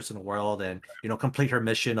songstress in the world, and complete her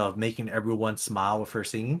mission of making everyone smile with her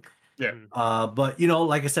singing. Yeah. Mhm. But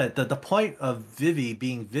like I said, the point of Vivi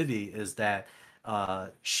being Vivi is that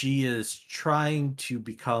she is trying to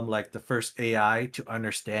become like the first AI to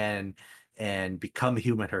understand and become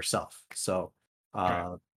human herself. So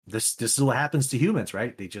Right. this is what happens to humans,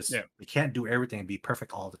 right? They Yeah. can't do everything and be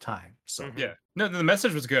perfect all the time. So Mhm. Yeah. No, the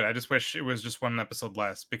message was good. I just wish it was just one episode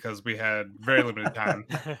less because we had very limited time.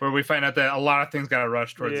 Where we find out that a lot of things got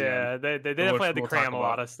rushed towards the end. Yeah, they which definitely had to we'll talk cram a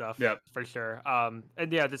lot about. of stuff. Yep. For sure.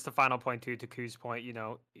 And yeah, just the final point too, to Ku's point.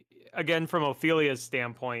 Again, from Ophelia's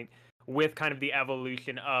standpoint, with kind of the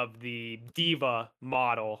evolution of the diva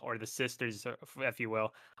model or the sisters, if you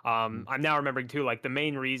will. I'm now remembering too, like the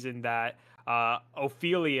main reason that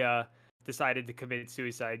Ophelia decided to commit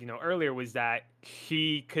suicide, earlier was that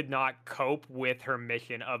she could not cope with her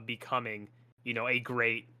mission of becoming, a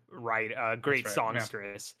great great That's right, yeah.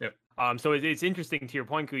 songstress. Yep. So it's interesting to your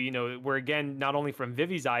point, Ku. We're again not only from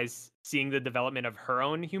Vivi's eyes seeing the development of her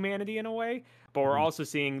own humanity in a way, but we're Mhm. also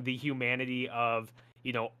seeing the humanity of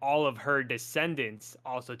all of her descendants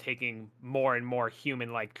also taking more and more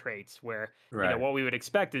human-like traits. Where right. what we would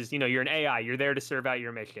expect is you're an AI, you're there to serve out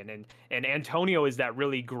your mission, and Antonio is that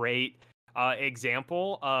really great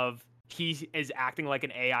example of he is acting like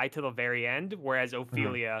an AI to the very end, whereas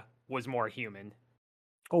Ophelia was more human.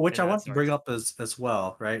 Oh, which in I that want to bring sort. up as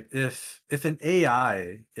well, right? If an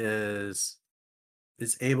AI is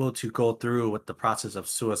able to go through with the process of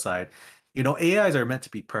suicide, AIs are meant to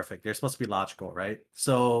be perfect. They're supposed to be logical, right?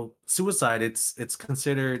 So suicide, it's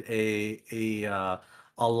considered a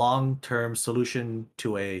long-term solution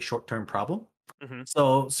to a short-term problem. Mhm.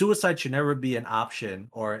 So suicide should never be an option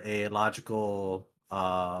or a logical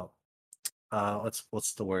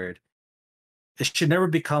what's the word? It should never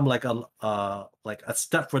become like a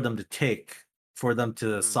step for them to take for them to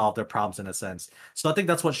Mm. solve their problems in a sense. So I think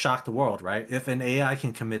that's what shocked the world, right? If an AI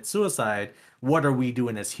can commit suicide, what are we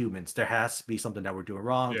doing as humans? There has to be something that we're doing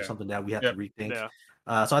wrong, Yeah. something that we have Yep. to rethink.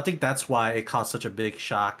 Yeah. So I think that's why it caused such a big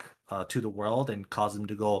shock to the world and caused them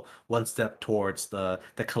to go one step towards the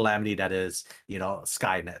calamity that is,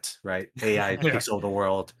 Skynet, right? AI Yeah. takes over the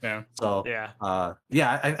world. Yeah. So Yeah.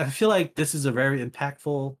 I feel like this is a very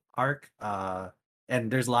impactful arc, and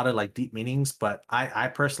there's a lot of like deep meanings. But I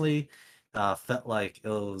personally felt like it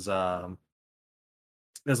was a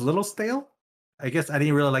little stale. I guess I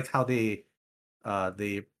didn't really like how they uh,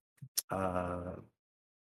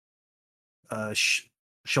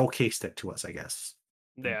 showcased it to us. I guess.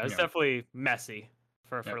 Yeah, it's Yeah. definitely messy,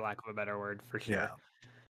 for Yep. lack of a better word, for Yeah.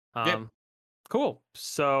 sure. Yep. Cool.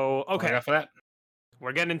 So All I okay, got for that.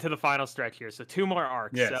 we're getting into the final stretch here. So 2 more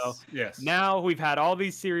arcs. So Yes. Yes. now we've had all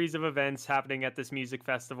these series of events happening at this music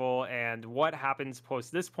festival, and what happens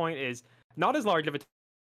post this point is not as large of a.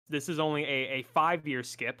 This is only a 5-year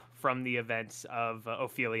skip from the events of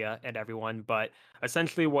Ophelia and everyone, but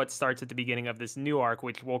essentially what starts at the beginning of this new arc,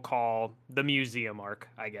 which we'll call the museum arc,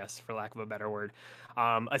 I guess, for lack of a better word.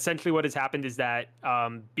 Essentially, what has happened is that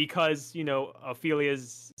because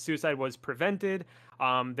Ophelia's suicide was prevented,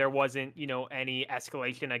 there wasn't, you know, any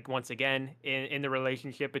escalation, like once again in the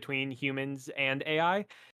relationship between humans and AI.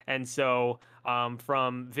 And so,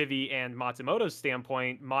 from Vivi and Matsumoto's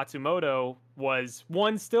standpoint, Matsumoto was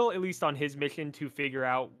one still at least on his mission to figure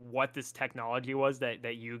out what this technology was that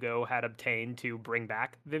Yugo had obtained to bring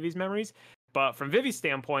back Vivi's memories. But from Vivi's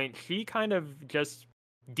standpoint, she kind of just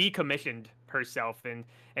decommissioned herself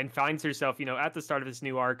and finds herself, you know, at the start of this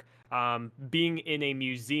new arc, being in a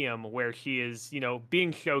museum where she is, you know,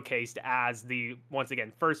 being showcased as the once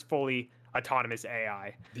again first fully autonomous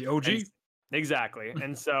AI. The OG. Exactly.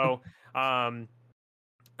 And so,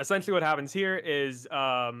 essentially what happens here is,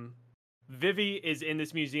 Vivi is in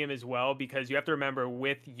this museum as well, because you have to remember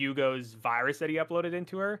with Yugo's virus that he uploaded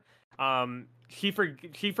into her, she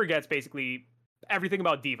forgets basically everything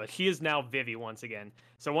about Diva. She is now Vivi once again.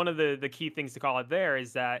 So one of the key things to call it there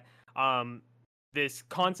is that, this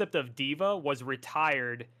concept of Diva was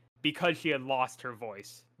retired because she had lost her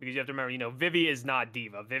voice. Because you have to remember, you know, Vivi is not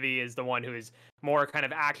Diva. Vivi is the one who is more kind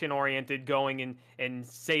of action oriented, going and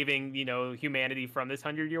saving, you know, humanity from this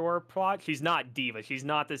 100-year war plot. She's not Diva. She's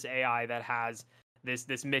not this AI that has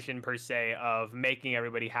this mission per se of making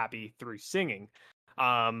everybody happy through singing.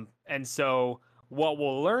 And so what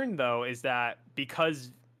we'll learn though is that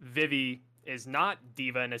because Vivi is not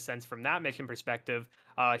Diva in a sense from that mission perspective,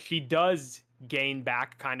 she does gain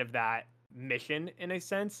back kind of that mission in a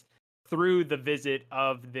sense through the visit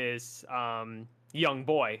of this young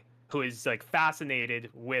boy who is like fascinated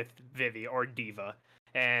with Vivi or Diva,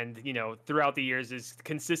 and you know throughout the years is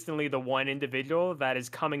consistently the one individual that is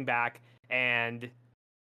coming back and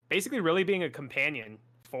basically really being a companion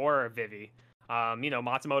for Vivi. You know,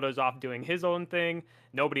 Matsumoto's off doing his own thing.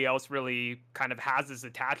 Nobody else really kind of has this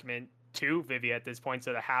attachment to Vivi at this point.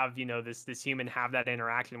 So to have, you know, this human have that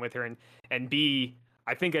interaction with her and be,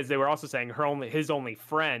 I think as they were also saying, his only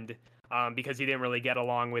friend, because he didn't really get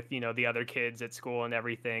along with, you know, the other kids at school and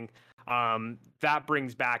everything. That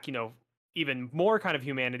brings back, you know, even more kind of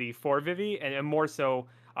humanity for Vivi, and more so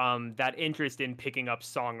that interest in picking up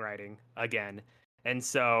songwriting again. And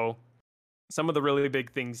so some of the really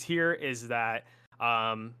big things here is that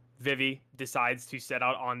Vivi decides to set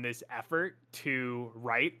out on this effort to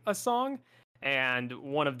write a song. And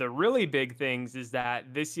one of the really big things is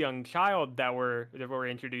that this young child that we're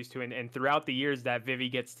introduced to, and throughout the years that Vivi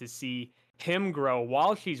gets to see him grow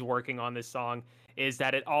while she's working on this song, is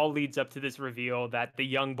that it all leads up to this reveal that the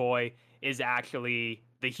young boy is actually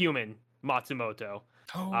the human Matsumoto,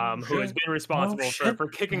 who has been responsible for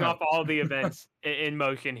kicking off all the events in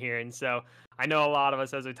motion here. And so I know a lot of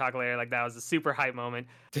us, as we talk later, like that was a super hype moment.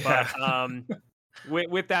 But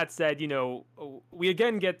with that said, you know, we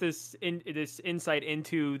again get this insight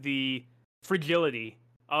into the fragility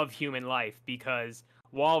of human life, because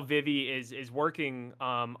while Vivi is working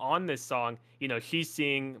on this song, you know, she's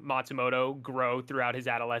seeing Matsumoto grow throughout his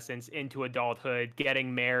adolescence into adulthood,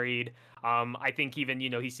 getting married. I think even,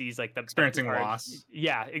 you know, he sees like the experiencing loss.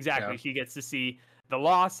 Yeah, exactly. Yeah. He gets to see the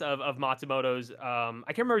loss of Matsumoto's. I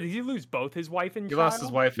can't remember. Did he lose both his wife and child? He lost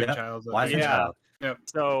his wife and child. Wife and child. Yep.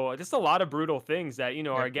 So just a lot of brutal things that, you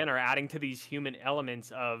know, are adding to these human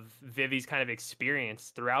elements of Vivi's kind of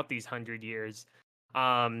experience throughout these 100 years.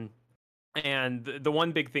 And the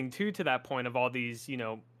one big thing too, to that point of all these, you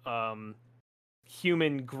know,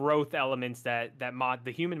 human growth elements that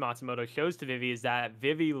the human Matsumoto shows to Vivi, is that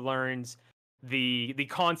Vivi learns the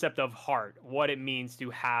concept of heart, what it means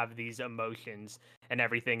to have these emotions and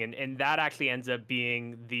everything. And that actually ends up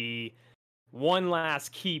being the one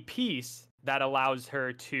last key piece that allows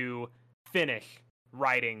her to finish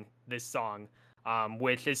writing this song,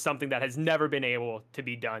 which is something that has never been able to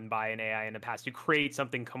be done by an AI in the past, to create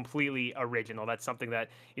something completely original. That's something that,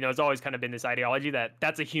 you know, has always kind of been this ideology that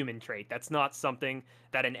that's a human trait. That's not something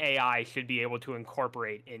that an AI should be able to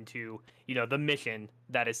incorporate into, you know, the mission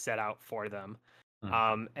that is set out for them.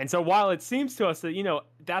 And so while it seems to us that, you know,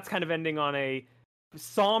 that's kind of ending on a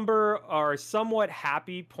somber or somewhat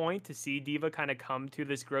happy point to see Diva kind of come to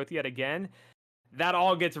this growth yet again, that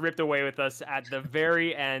all gets ripped away with us at the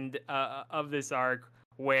very end of this arc,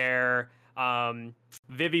 where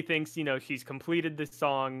Vivi thinks, you know, she's completed this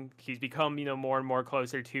song. She's become, you know, more and more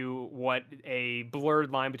closer to what a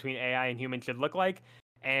blurred line between AI and human should look like,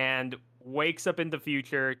 and wakes up in the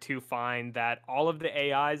future to find that all of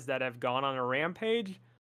the AIs that have gone on a rampage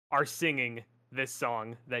are singing this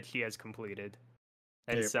song that she has completed.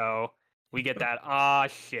 And so we get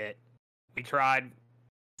that, shit, we tried,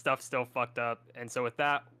 stuff still fucked up. And so with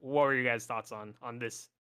that, what were your guys' thoughts on this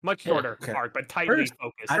much shorter arc, but tightly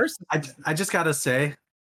focused? I just gotta say,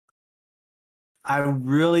 I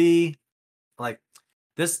really like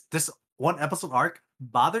this one episode arc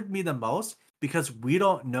bothered me the most because we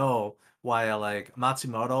don't know why like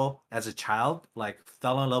Matsumoto as a child like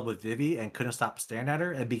fell in love with Vivi and couldn't stop staring at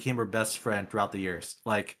her and became her best friend throughout the years.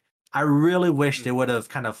 Like I really wish they would have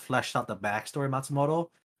kind of fleshed out the backstory of Matsumoto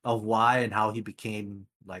of why and how he became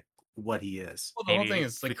like what he is. Well, the whole thing Maybe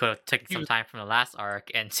is we like could have taken he some was. time from the last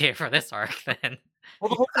arc and save it for this arc then. Well,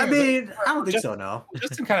 the whole I thing is like, mean, I don't think so. No.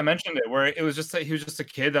 Justin kind of mentioned it, where it was just that he was just a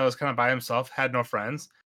kid that was kind of by himself, had no friends,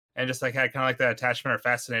 and just like had kind of like that attachment or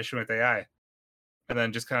fascination with AI, and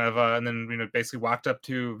then just kind of and then basically walked up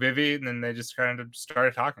to Vivi, and then they just kind of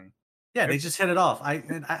started talking. Yeah, they just hit it off. I get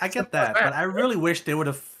Simple as that, that, but I right? really wish they would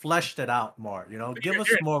have fleshed it out more. You know, But give us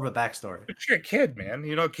more of a backstory. you're a kid, man.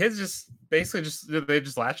 Kids just basically they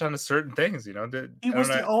just latch on to certain things. He I don't was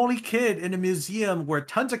know. the only kid in a museum where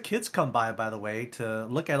tons of kids come by the way, to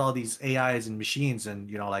look at all these AIs and machines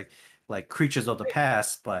and like creatures of the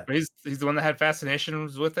past. But But he's the one that had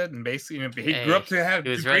fascinations with it, and basically he grew Hey, up to have he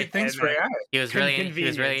was do really great things And for that AI. he was really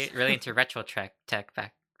convenience. really into retro tech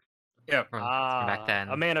back Yeah. from back A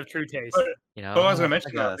then. man of true taste. But You But what I was know, gonna I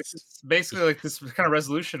mention though, guess. basically like this kind of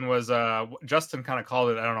resolution was Justin kind of called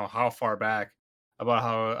it. I don't know how far back about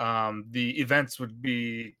how the events would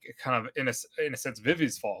be kind of in a sense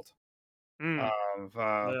Vivi's fault Mm,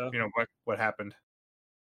 of yeah. what happened.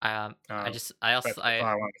 I Um, just I also that's all I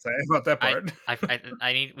wanted to say about that I part.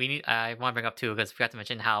 I need we need I want to bring up too because we forgot to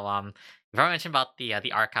mention how we've already mentioned about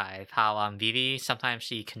the archive, how Vivi sometimes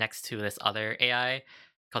she connects to this other AI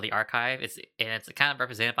called the archive. It's kind of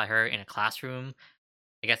represented by her in a classroom.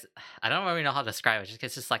 I guess I don't really know how to describe it.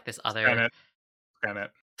 It's just like this other. Skynet, Skynet,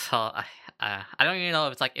 So I don't even know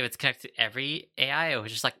if it's connected to every AI or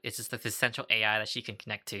it's just like this central AI that she can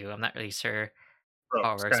connect to. I'm not really sure bro,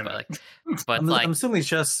 how it works, Skynet. but I'm like assuming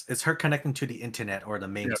it's her connecting to the internet or the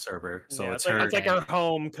main Yeah. server. So Yeah, it's it's like her. it's like Okay. our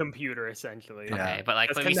home computer essentially. Yeah. okay, but like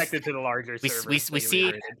It's but we connected to the larger we server. we that you see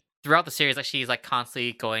reiterated. throughout the series like she's like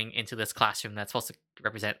constantly going into this classroom that's supposed to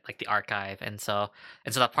represent like the archive, and so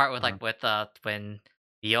the part with Uh-huh. when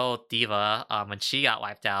the old diva when she got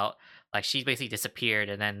wiped out, like she basically disappeared,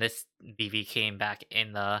 and then this Vivi came back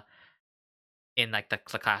in like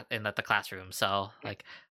the classroom. So like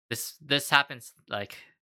this happens like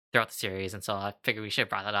throughout the series, and so I figured we should have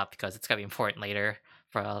brought that up because it's gonna be important later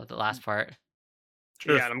for the last part.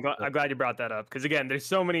 Yeah, Truth. and I'm glad you brought that up because again, there's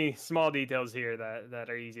so many small details here that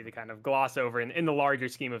are easy to kind of gloss over in the larger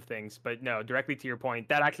scheme of things. But no, directly to your point,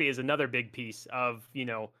 that actually is another big piece of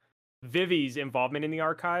Vivi's involvement in the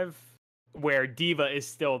archive, where Diva is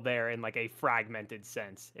still there in like a fragmented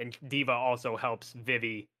sense, and Diva also helps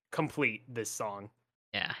Vivi complete this song.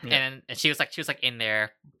 Yeah, Yeah. and she was like in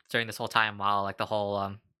there during this whole time while like the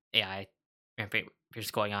whole AI rampage was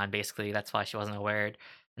going on. Basically, that's why she wasn't aware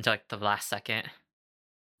until like the last second.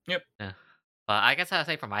 Yep. Yeah, but I guess I'll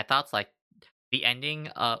say for my thoughts, like the ending.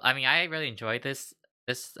 I mean, I really enjoyed this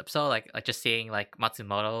episode. Like just seeing like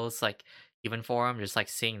Matsumoto's like human form, just like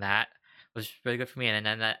seeing that was really good for me. And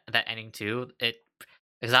then that ending too.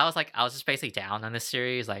 Because I was just basically down on this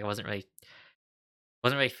series. Like I wasn't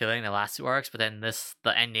really feeling the last two arcs, but then the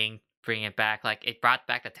ending bringing it back, like it brought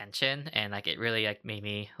back the tension and like it really like made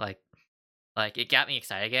me like it got me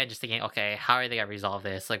excited again, just thinking, okay, how are they gonna resolve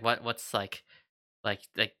this? Like what's like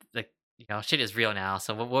shit is real now.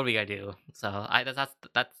 So what are we gonna do? So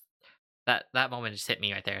that moment just hit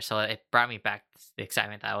me right there. So it brought me back the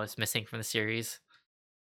excitement that I was missing from the series.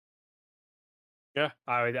 Yeah,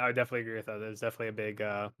 I would definitely agree with that. There's definitely a big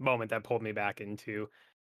moment that pulled me back into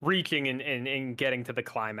reaching and getting to the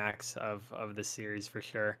climax of the series for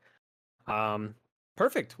sure.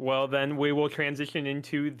 Perfect. Well, then we will transition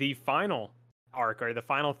into the final arc or the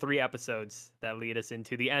final 3 episodes that lead us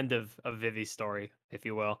into the end of Vivi's story, if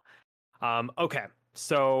you will. Okay.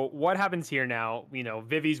 So what happens here now?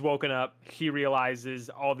 Vivi's woken up. She realizes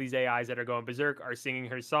all these AIs that are going berserk are singing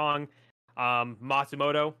her song.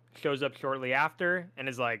 Matsumoto shows up shortly after and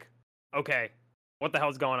is like, "Okay, what the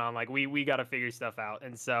hell's going on? Like, we got to figure stuff out."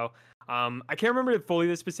 And so, I can't remember fully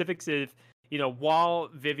the specifics if while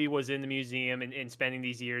Vivi was in the museum and spending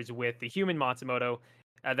these years with the human Matsumoto,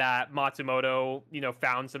 that Matsumoto,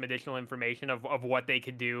 found some additional information of what they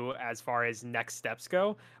could do as far as next steps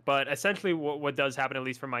go. But essentially, what does happen, at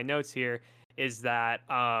least from my notes here, is that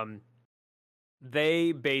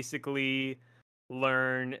they basically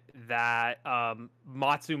learn that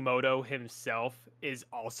Matsumoto himself is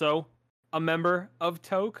also a member of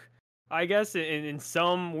Toke. I guess in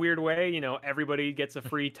some weird way, everybody gets a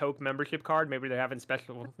free Toke membership card. Maybe they're having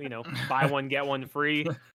special, buy one get one free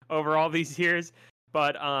over all these years.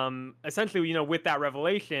 But essentially, with that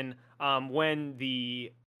revelation, when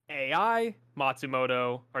the AI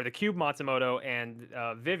Matsumoto or the Cube Matsumoto and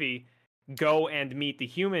Vivi go and meet the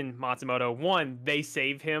human Matsumoto, one, they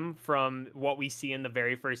save him from what we see in the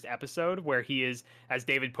very first episode, where he is, as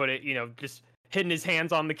David put it, just hitting his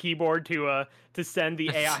hands on the keyboard to send the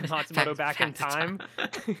AI Matsumoto back in time.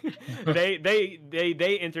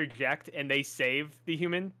 they interject and they save the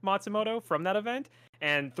human Matsumoto from that event.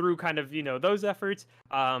 And through kind of those efforts,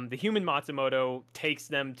 the human Matsumoto takes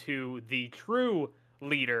them to the true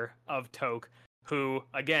leader of Toke, who,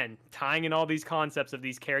 again, tying in all these concepts of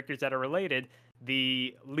these characters that are related,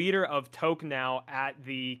 the leader of Toke now at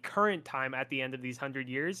the current time, at the end of these 100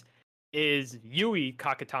 years, is Yui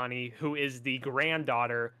Kakutani, who is the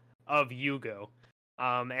granddaughter of Yugo.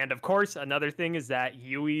 And of course, another thing is that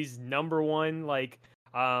Yui's number one,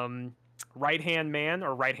 right-hand man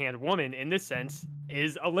or right-hand woman in this sense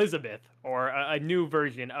is Elizabeth, or a new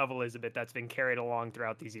version of Elizabeth that's been carried along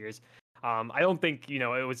throughout these years. I don't think,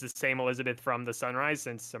 it was the same Elizabeth from the Sunrise,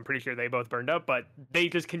 since I'm pretty sure they both burned up, but they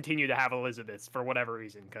just continue to have Elizabeths for whatever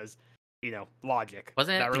reason, because, logic.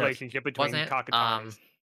 Wasn't that it, relationship between Kakutanis.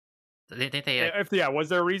 Didn't they? Was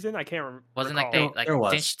there a reason? I can't remember. Wasn't recall. like they There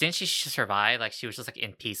was. didn't she survive? Like she was just like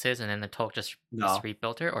in pieces, and then the Toke just No.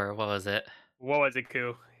 rebuilt her, or what was it? What was it,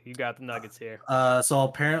 Ku? You got the nuggets here. So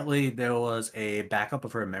apparently there was a backup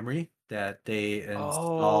of her memory that they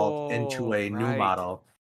installed into a new right. model,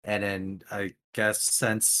 and then I guess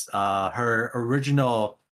since her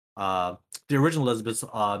original the original Elizabeth's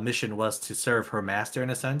mission was to serve her master in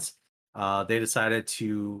a sense, they decided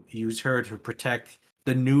to use her to protect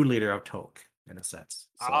the new leader of Toke in a sense.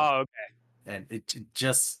 So, Oh, okay. and it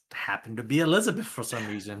just happened to be Elizabeth for some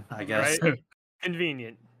reason, I guess. Right.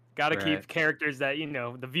 Convenient. Got to Right. keep characters that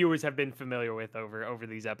the viewers have been familiar with over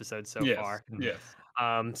these episodes so far. Yes.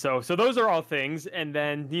 So those are all things, and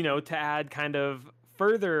then to add kind of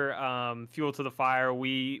further fuel to the fire,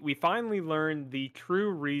 we finally learned the true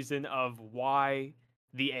reason of why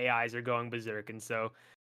the AIs are going berserk. And so,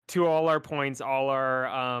 to all our points, all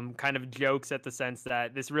our kind of jokes, at the sense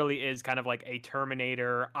that this really is kind of like a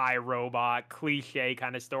Terminator, iRobot cliche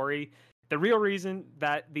kind of story. The real reason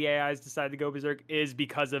that the AIs decided to go berserk is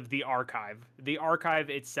because of the archive. The archive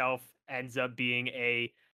itself ends up being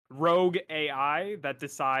a rogue AI that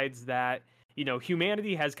decides that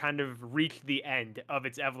humanity has kind of reached the end of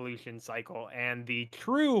its evolution cycle, and the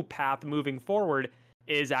true path moving forward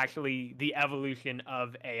is actually the evolution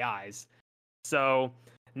of AIs. So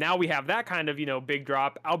now we have that kind of big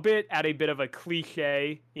drop, albeit at a bit of a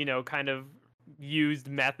cliche kind of used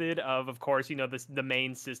method of course, the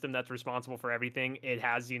main system that's responsible for everything. It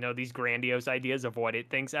has these grandiose ideas of what it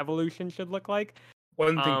thinks evolution should look like.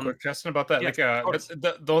 One thing, quick, Justin, about that, yes,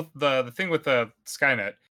 the thing with the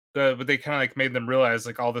Skynet, but they kind of like made them realize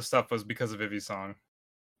like all this stuff was because of Vivi's song.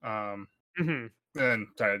 And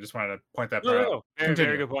sorry, I just wanted to point that part out.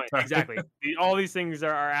 Very good point. Exactly. All these things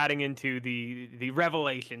are adding into the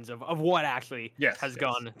revelations of what actually has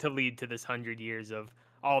gone to lead to this 100 years of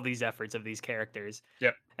all these efforts of these characters.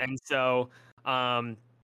 Yep. And so,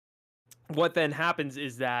 what then happens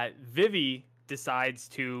is that Vivi decides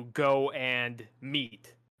to go and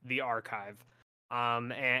meet the archive.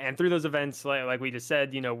 And through those events, like we just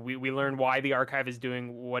said, we learn why the archive is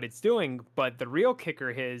doing what it's doing. But the real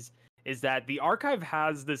kicker is that the archive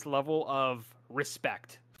has this level of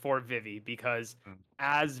respect for Vivi, because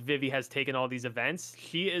as Vivi has taken all these events,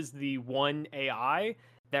 she is the one AI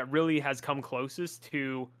that really has come closest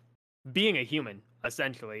to being a human,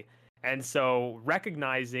 essentially. And so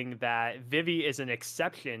recognizing that Vivi is an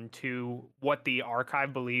exception to what the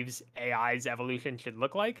archive believes AI's evolution should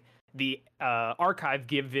look like, the archive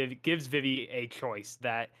gives Vivi a choice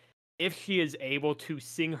that if she is able to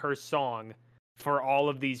sing her song for all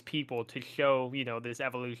of these people to show, this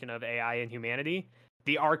evolution of AI and humanity,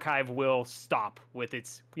 the archive will stop with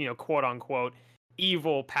its, quote unquote,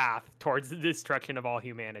 evil path towards the destruction of all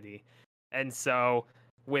humanity. And so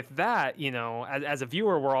with that, as a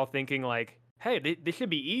viewer, we're all thinking like, hey, this should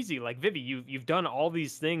be easy. Like, Vivi, you've done all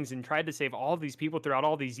these things and tried to save all these people throughout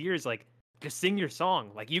all these years. Like, just sing your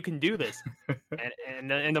song. Like, you can do this.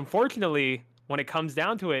 and unfortunately, when it comes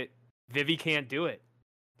down to it, Vivi can't do it.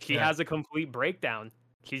 She has a complete breakdown.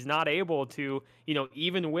 She's not able to,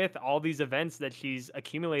 even with all these events that she's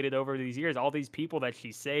accumulated over these years, all these people that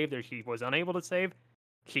she saved or she was unable to save,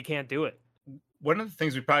 she can't do it. One of the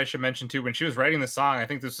things we probably should mention too, when she was writing the song, I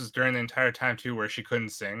think this was during the entire time too where she couldn't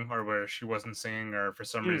sing, or where she wasn't singing, or for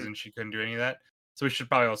some reason she couldn't do any of that. So we should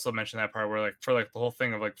probably also mention that part where for the whole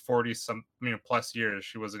thing of 40 some plus years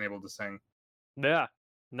she wasn't able to sing. Yeah.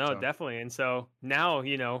 No, definitely. And so now,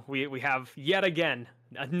 we have yet again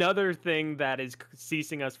another thing that is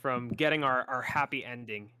ceasing us from getting our happy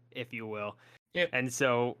ending, if you will. Yep. And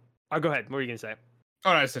so, go ahead. What were you going to say?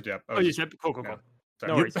 Oh, no, I said yep. Oh, you said cool, cool, yeah. cool.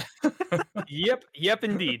 No worries. Yep,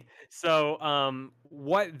 indeed. So,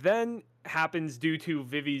 what then happens due to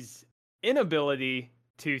Vivi's inability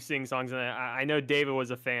to sing songs, and I know David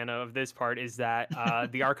was a fan of this part, is that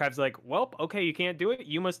the archive's like, well, okay, you can't do it.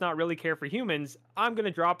 You must not really care for humans. I'm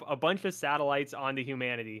gonna drop a bunch of satellites onto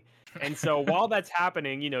humanity. And so while that's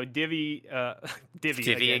happening, Divi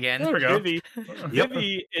Divvy again. There we go.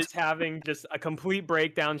 Vivi is having just a complete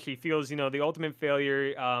breakdown. She feels, the ultimate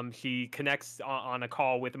failure. She connects on a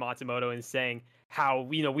call with Matsumoto and saying how,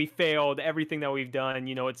 we failed, everything that we've done.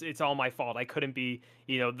 It's all my fault. I couldn't be,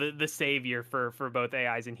 the savior for both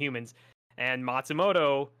AIs and humans. And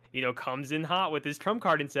Matsumoto, comes in hot with his trump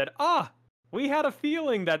card and said, we had a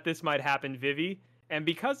feeling that this might happen, Vivi. And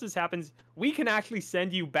because this happens, we can actually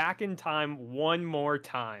send you back in time one more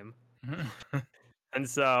time. And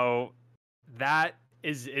so that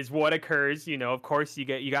is what occurs. Of course, you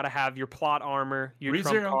got to have your plot armor, your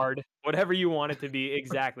trump card, whatever you want it to be.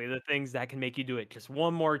 Exactly, the things that can make you do it just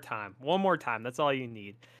one more time. One more time. That's all you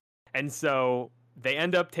need. And so they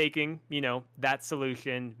end up taking, that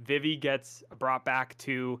solution. Vivi gets brought back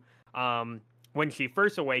to when she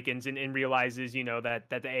first awakens and realizes, that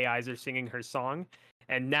the AIs are singing her song.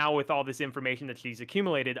 And now with all this information that she's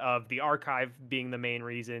accumulated of the archive being the main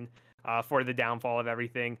reason for the downfall of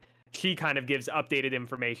everything, she kind of gives updated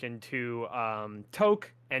information to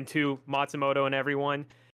Toke and to Matsumoto and everyone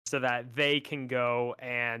so that they can go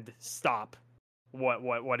and stop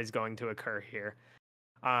what is going to occur here.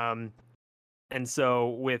 And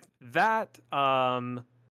so with that,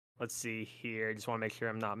 let's see here. I just want to make sure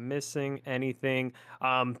I'm not missing anything.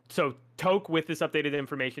 So Toke, with this updated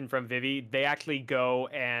information from Vivi, they actually go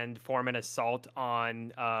and form an assault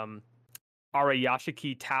on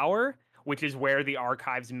Arayashiki Tower, which is where the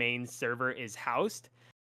archive's main server is housed.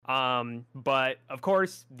 But of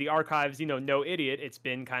course, the archive's, no idiot. It's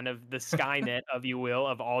been kind of the Skynet, of you will,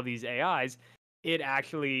 of all these AIs. It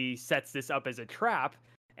actually sets this up as a trap.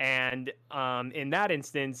 And in that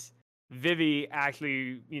instance, Vivi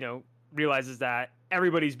actually, realizes that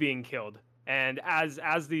everybody's being killed. And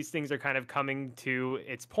as these things are kind of coming to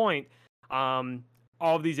its point, all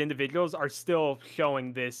of these individuals are still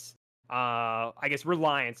showing this, I guess,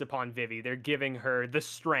 reliance upon Vivi. They're giving her the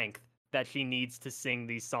strength that she needs to sing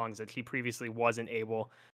these songs that she previously wasn't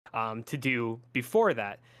able to do before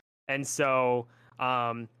that. And so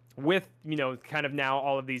with, kind of now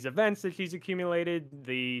all of these events that she's accumulated,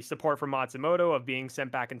 the support from Matsumoto of being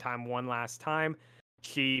sent back in time one last time,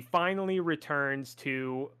 she finally returns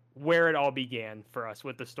to where it all began for us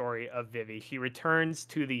with the story of Vivi. She returns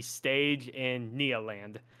to the stage in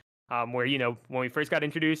Nealand, where, when we first got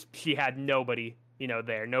introduced, she had nobody,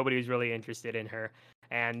 there. Nobody was really interested in her.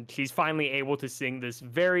 And she's finally able to sing this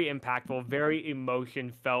very impactful, very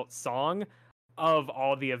emotion-felt song of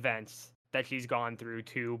all the events that she's gone through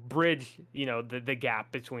to bridge, the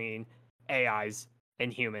gap between AIs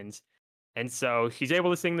and humans. And so she's able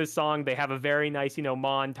to sing this song. They have a very nice,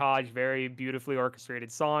 montage, very beautifully orchestrated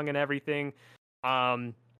song and everything.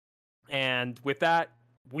 And with that,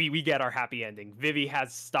 we get our happy ending. Vivi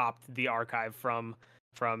has stopped the archive from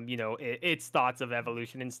its thoughts of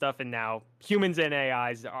evolution and stuff, and now humans and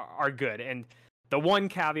AIs are good. And the one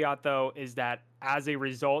caveat, though, is that as a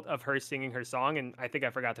result of her singing her song, and I think I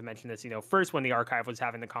forgot to mention this, first when the archive was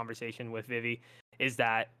having the conversation with Vivi, is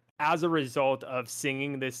that as a result of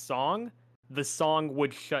singing this song, the song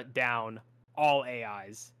would shut down all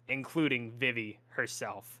AIs, including Vivi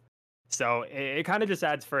herself. So it kind of just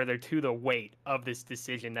adds further to the weight of this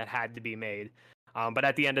decision that had to be made. But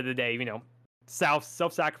at the end of the day,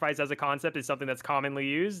 self-sacrifice as a concept is something that's commonly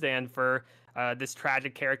used, and for this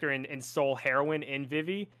tragic character and sole heroine in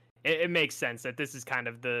Vivi, it makes sense that this is kind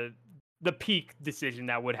of the peak decision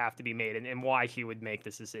that would have to be made, and why she would make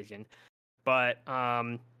this decision. But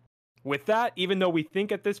with that, even though we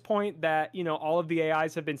think at this point that all of the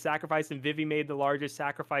AIs have been sacrificed and Vivi made the largest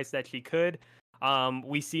sacrifice that she could,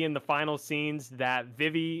 we see in the final scenes that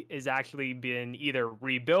Vivi is actually been either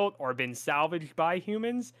rebuilt or been salvaged by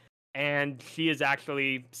humans, and she is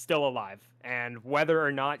actually still alive. And whether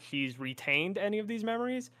or not she's retained any of these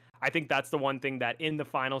memories, I think that's the one thing that in the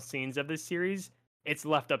final scenes of this series, it's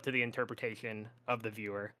left up to the interpretation of the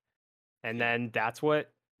viewer. And then that's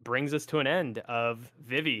what brings us to an end of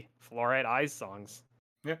Vivi, Fluorite Eyes songs.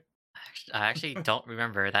 Yeah. I actually don't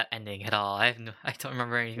remember that ending at all. I don't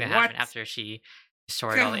remember anything that What? happened after she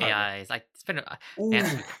destroyed all the God. AIs. It's been Ooh.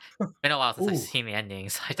 it's been a while since I've Ooh. seen the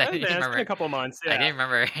endings. I Yeah, didn't it's remember. been a couple months. I Yeah. didn't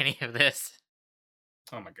remember any of this.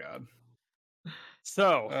 Oh my god.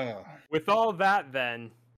 So, Oh. with all that,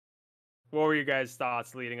 then, what were your guys'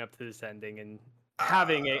 thoughts leading up to this ending? And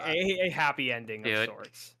having a happy ending of Dude,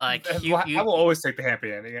 sorts. like I will always take the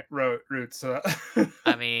happy ending route. So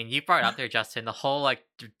I mean, you brought it up there, Justin. The whole like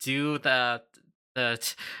do the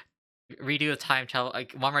redo the time travel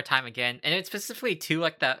like one more time again, and it's specifically to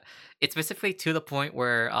like that. It's specifically to the point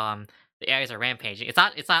where the AIs are rampaging. It's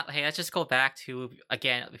not. Hey, let's just go back to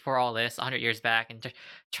again before all this, 100 years back, and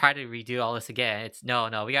try to redo all this again. It's no.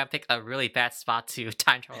 We gotta pick a really bad spot to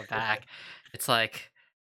time travel back. It's like,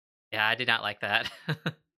 yeah, I did not like that.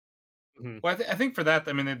 Mhm. well, I think for that,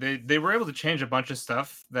 I mean, they were able to change a bunch of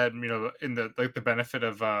stuff that in the like the benefit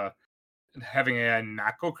of having AI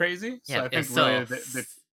not go crazy. So Yeah, I it was think still really it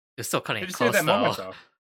was still cutting they it just needed close that moment though. though.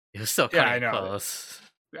 It was still Yeah, cutting I it know. close.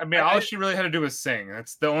 I mean, all I she really had to do was sing.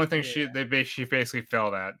 That's the only thing yeah. she basically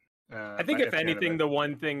failed at. I think if At the end of anything, it. the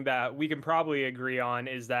one thing that we can probably agree on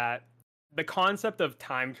is that the concept of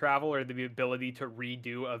time travel or the ability to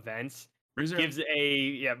redo events gives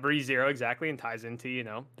ReZero exactly and ties into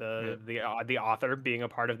Yeah. the author being a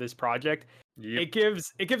part of this project. Yep.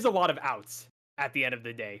 It gives a lot of outs at the end of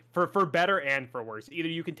the day for better and for worse. Either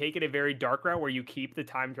you can take it a very dark route where you keep the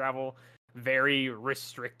time travel very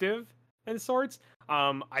restrictive in sorts.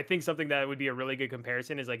 I think something that would be a really good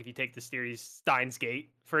comparison is like if you take the series Steins Gate,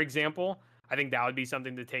 for example. I think that would be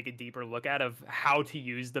something to take a deeper look at of how to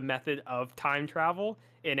use the method of time travel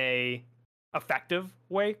in a effective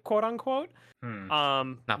way, quote unquote. Hmm.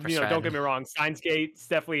 Not for Don't get Stratton. me wrong, Steins Gate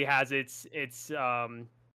definitely has its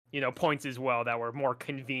points as well that were more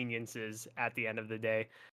conveniences at the end of the day.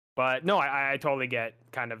 But no, I totally get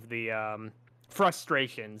kind of the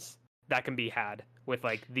frustrations that can be had with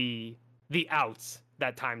like the outs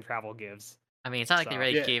that time travel gives. I mean, it's not like they So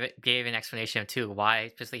really Yeah. gave an explanation too why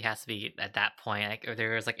it specifically has to be at that point. Like, if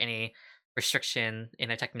there was like any restriction in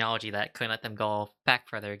the technology that couldn't let them go back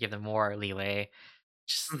further, give them more leeway.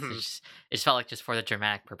 mhm. It just felt like just for the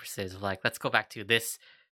dramatic purposes of like, let's go back to this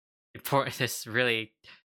important, this really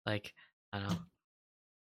like, I don't know,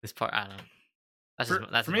 this part. I don't know. That's For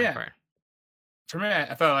just me, my part.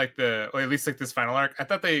 I thought like at least like this final arc, I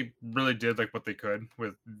thought they really did like what they could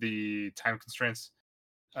with the time constraints.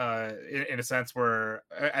 In a sense where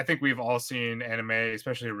I think we've all seen anime,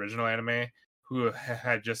 especially original anime, who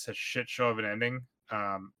had just a shit show of an ending.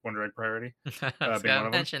 One Direct Priority, I was being one gonna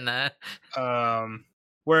of them. mention that.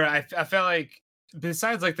 Where I felt like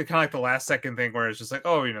besides like the kind of like the last second thing where it's just like,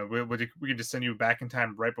 oh, we can just send you back in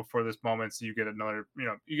time right before this moment, so you get another,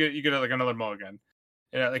 you get like another mulligan.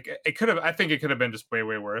 Yeah, like it could have. I think it could have been just way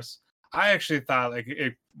worse. I actually thought like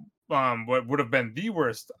it. What would have been the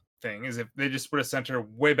worst thing is if they just would have sent her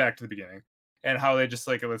way back to the beginning, and how they just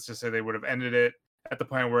like let's just say they would have ended it at the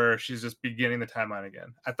point where she's just beginning the timeline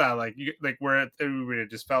again. I thought like where it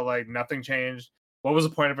just felt like nothing changed. What was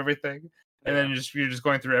the point of everything? And then Yeah. you're just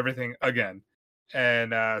going through everything again.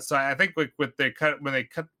 And so I think like when they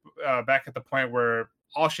cut back at the point where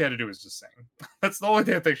all she had to do was just sing. That's the only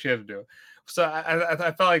thing I think she had to do. So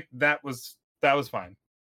I felt like that was fine.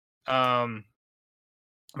 But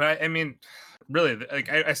I mean, really, like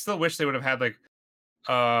I still wish they would have had like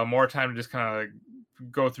more time to just kind of like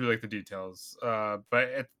go through like the details.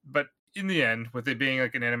 But in the end, with it being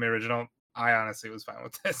like an anime original, I honestly was fine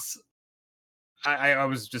with this. I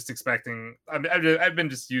was just expecting. I've been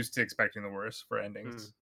just used to expecting the worst for endings.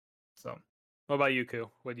 Mm. So What about you, Ku?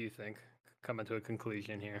 What do you think? Coming to a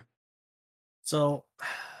conclusion here. So,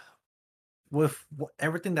 with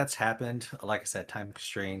everything that's happened, like I said, time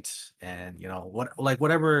constraints, and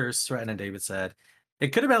whatever Stratton and David said,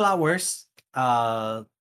 it could have been a lot worse. The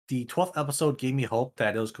 12th episode gave me hope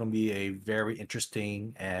that it was going to be a very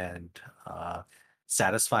interesting and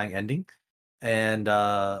satisfying ending. And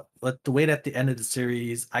but the way that the end of the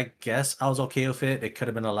series, I guess I was okay with it. It could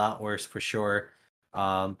have been a lot worse for sure.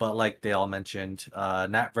 But like they all mentioned,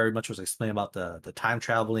 not very much was explained about the time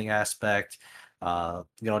traveling aspect.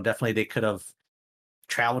 Definitely they could have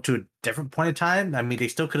traveled to a different point in time. I mean, they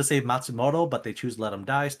still could have saved Matsumoto, but they choose to let him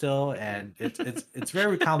die still, and it's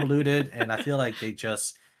very convoluted. And I feel like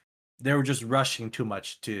they were just rushing too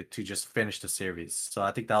much to just finish the series. So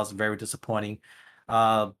I think that was very disappointing.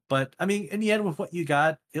 But I mean, in the end, with what you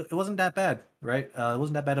got, it wasn't that bad, right? It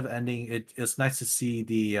wasn't that bad of an ending. It's nice to see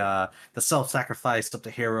the self-sacrifice of the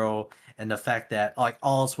hero and the fact that like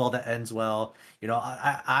all is well that ends well.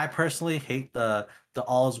 I personally hate the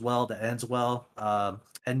all is well that ends well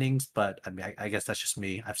endings, but I mean, I guess that's just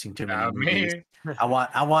me. I've seen too many movies. me.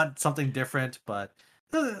 I want something different, but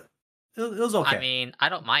it was I okay. mean, I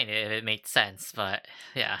don't mind it if it made sense, but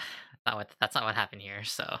yeah, that's not what happened here.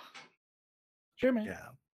 So Sure, man. Yeah.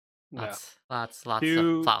 No. lots of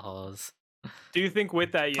Do plot holes. do you think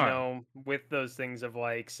with that, Alright. with those things of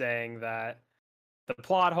like saying that the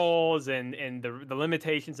plot holes and the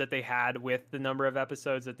limitations that they had with the number of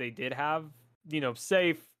episodes that they did have,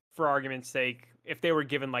 say for argument's sake, if they were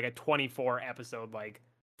given like a 24 episode, like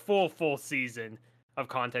full season of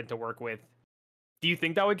content to work with, do you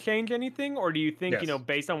think that would change anything? Or do you think, Yes.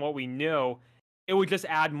 based on what we know, it would just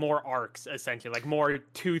add more arcs, essentially, like more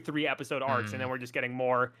 2-3 episode arcs, and then we're just getting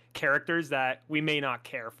more characters that we may not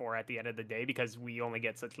care for at the end of the day because we only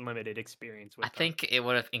get such limited experience with I them. think it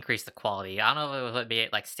would have increased the quality. I don't know if it would be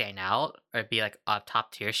like stand out or be like a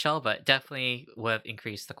top tier show, but definitely would have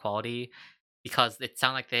increased the quality because it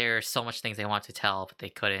sounded like there's so much things they want to tell, but they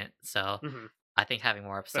couldn't. So Mhm. I think having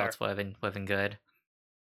more Fair. episodes would have been good.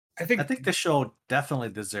 I I think think the show definitely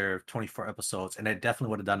deserved 24 episodes, and it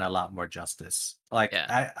definitely would have done a lot more justice. Like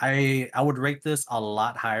Yeah. I would rate this a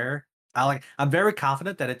lot higher. I'm very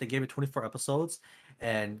confident that if they gave it 24 episodes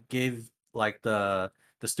and gave like the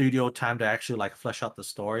studio time to actually like flesh out the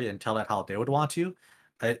story and tell it how they would want to,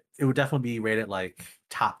 it would definitely be rated like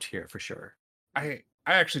top tier for sure. I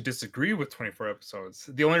actually disagree with 24 episodes.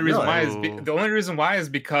 The only reason why is Really? the only reason why is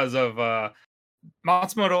because of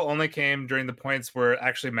Matsumoto only came during the points where it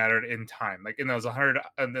actually mattered in time, like in those 100,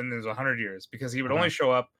 and then there's 100 years, because he would only Uh-huh.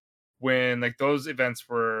 show up when like those events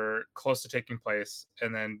were close to taking place,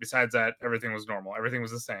 and then besides that, everything was normal, everything was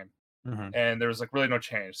the same, Mhm. and there was like really no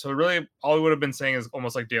change. So really, all we would have been saying is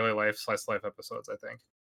almost like daily life, slice of life episodes, I think,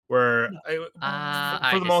 where No, I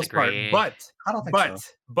for the most part. disagree. I don't think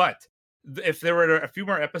But so. if there were a few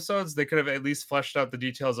more episodes, they could have at least fleshed out the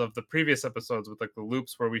details of the previous episodes with like the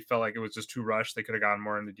loops where we felt like it was just too rushed. They could have gone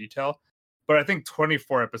more into detail. But I think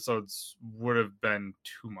 24 episodes would have been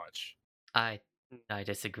too much. I I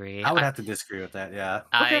disagree. I would have to disagree with that. Yeah.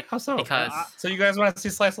 Okay, I how so? because So you guys want to see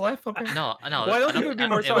slice of life? Okay. no, no, Well, I don't I think it would be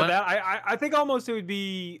more it so won't- that. I think almost it would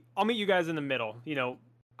be. I'll meet you guys in the middle.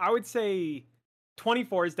 I would say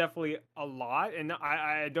 24 is definitely a lot, and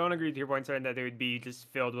I don't agree with your point, saying that it would be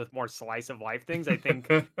just filled with more slice of life things. I think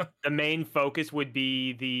the main focus would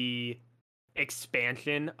be the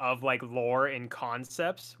expansion of like lore and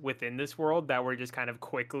concepts within this world that were just kind of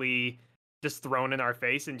quickly just thrown in our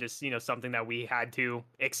face and just something that we had to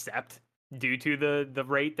accept due to the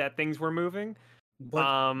rate that things were moving. But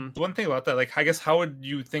Um, one thing about that, like, I guess, how would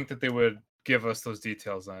you think that they would give us those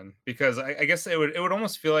details then? Because I guess it would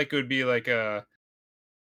almost feel like it would be like a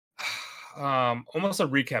almost a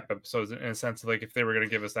recap episode in a sense of like if they were going to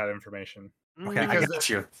give us that information. Okay, I Because got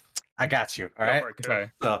you. I got you. All Go right. for it, Koo.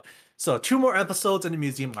 Okay, So 2 more episodes in the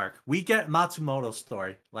museum arc. We get Matsumoto's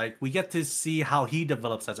story. Like we get to see how he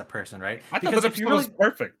develops as a person, right? I thought that if you episode was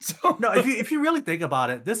perfect. So. no, if you really think about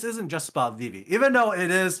it, this isn't just about Vivi. Even though it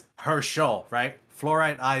is her show, right?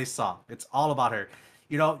 Fluorite Eye song. It's all about her.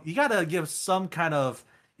 You gotta give some kind of,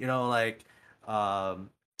 um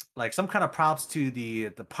like some kind of props to the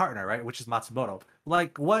partner, right? Which is Matsumoto.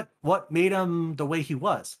 Like what made him the way he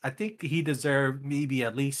was? I think he deserved maybe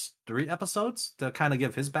at least 3 episodes to kind of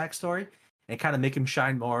give his backstory and kind of make him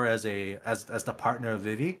shine more as as the partner of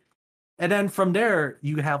Vivi. And then from there,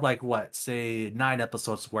 you have like what, say 9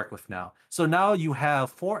 episodes to work with now. So now you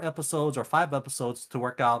have 4 episodes or 5 episodes to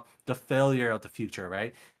work out the failure of the future,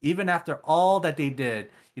 right? Even after all that they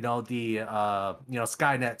did,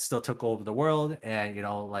 Skynet still took over the world, and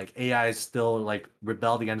like AI still like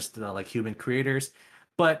rebelled against the like human creators.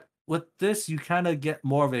 But with this, you kind of get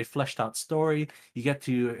more of a fleshed out story. You get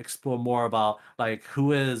to explore more about like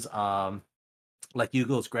who is like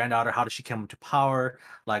Yugo's granddaughter, how does she come to power?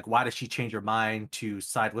 Like, why does she change her mind to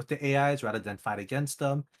side with the AIs rather than fight against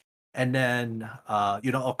them? And then,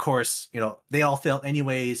 of course, they all fail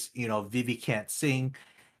anyways. Vivi can't sing.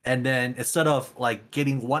 And then instead of like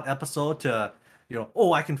getting 1 episode to,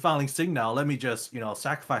 oh, I can finally sing now. Let me just,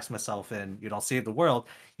 sacrifice myself and, save the world.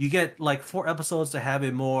 You get like 4 episodes to have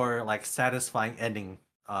a more like satisfying ending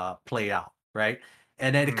play out, right?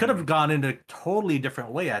 And then it could have gone in a totally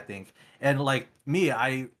different way, I think. And like me,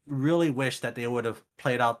 I really wish that they would have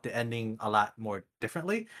played out the ending a lot more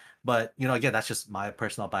differently. But again, that's just my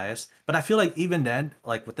personal bias. But I feel like even then,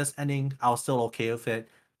 like with this ending, I was still okay with it.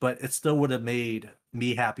 But it still would have made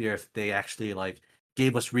me happier if they actually like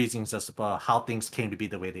gave us reasons as to how things came to be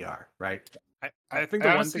the way they are, right? I think I the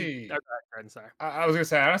one honestly, thing. Oh, go ahead, sorry. I was gonna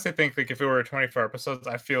say, I honestly think like if it were 24 episodes,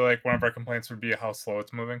 I feel like one of our complaints would be how slow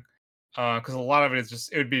it's moving. Because a lot of it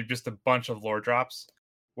would be just a bunch of lore drops,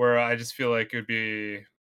 where I just feel like it would be,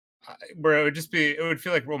 where it would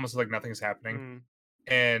feel like almost like nothing's happening,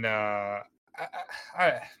 Mm. and I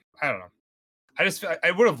don't know.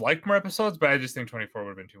 I would have liked more episodes, but I just think 24 would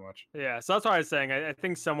have been too much. Yeah, so that's what I was saying. I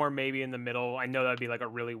think somewhere maybe in the middle. I know that'd be like a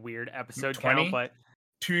really weird episode count, 20 but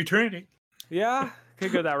to eternity. yeah,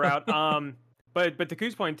 could go that route. But to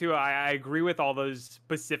Ku's point too, I agree with all those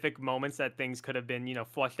specific moments that things could have been,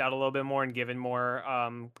 flushed out a little bit more and given more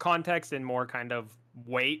context and more kind of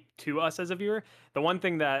weight to us as a viewer. The one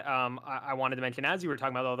thing that I wanted to mention as you were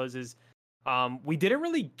talking about all those is we didn't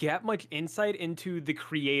really get much insight into the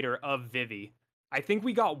creator of Vivi. I think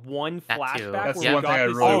we got one That too. flashback That's where the we one thing got I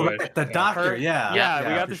to really see Oh, wish. right, the Yeah. doctor. her. Yeah, Yeah,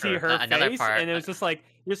 we got for to see sure. her Another face, part, and it was just like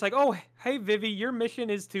you're just like, oh, hey Vivi, your mission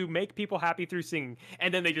is to make people happy through singing,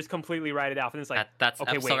 and then they just completely write it off, and it's like, that's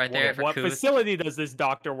okay, episode wait, right there for what Kuz. facility does this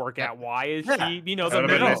doctor work Yep. at? Why is Yeah. she, the That would've main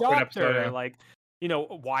been a nice good episode, doctor? yeah. Like,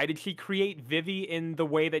 why did she create Vivi in the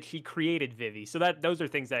way that she created Vivi? So those are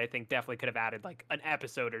things that I think definitely could have added like an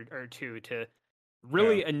episode or two to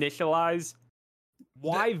really initialize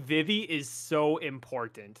why Vivi is so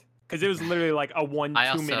important. Because it was literally like a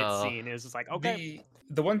 1-2 minute also- scene. It was just like, okay,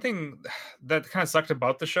 The one thing that kind of sucked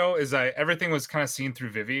about the show is that everything was kind of seen through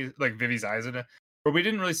Vivi's eyes in it, but we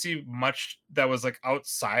didn't really see much that was like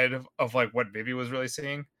outside of like what Vivi was really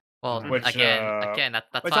seeing. Well, Which, again, that's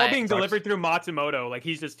it's why all being sucks. delivered through Matsumoto. Like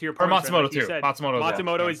he's just to your Or point, Trent, Matsumoto like you too. said, Matsumoto.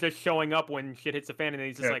 Matsumoto yeah. is just showing up when shit hits the fan, and then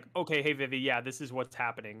he's just Yeah. like, okay, hey Vivi, yeah, this is what's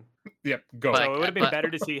happening. Yep. Go. But- So it would have been but-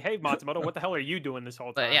 better to see, hey Matsumoto, what the hell are you doing this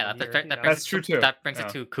whole time? But yeah, in that, here?" that, You that know? brings That's it true, to, too. That brings Yeah.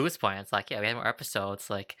 it to Ku's point. It's like, yeah, we had more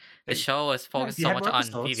episodes. Like the Hey. show was focused you so had much more on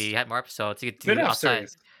episodes. Vivi. You had more episodes. You could do Spin-off outside.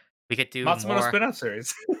 series. We could do Matsumoto more. spin-off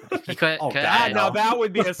series. You could. Oh, could God, add- Now no. that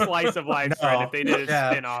would be a slice of life, Fred, No. if they did a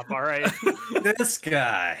Yeah. spin-off. All right, This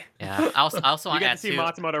guy. Yeah. I also you want to get to add see too.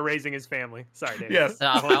 Matsumoto raising his family. Sorry, Dave. Yes.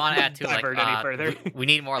 I want to add too. Like, Divert any further. we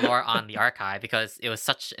need more lore on the archive because it was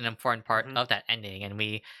such an important part Mhm. of that ending, and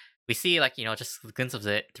we see like just glimpses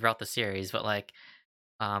of it throughout the series, but like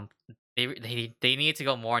they need to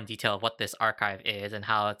go more in detail of what this archive is and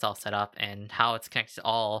how it's all set up and how it's connected to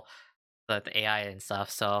all the AI and stuff.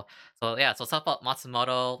 So yeah, so stuff about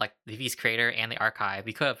Matsumoto, like Vivi's creator and the archive,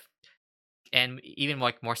 we could have, and even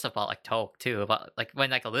like more stuff about like Toke too, about like when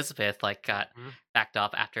like Elizabeth like got Mhm. backed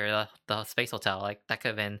up after the space hotel, like that could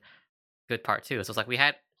have been a good part too. So it's like we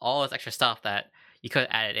had all this extra stuff that you could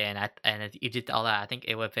have added in, and if you did all that, I think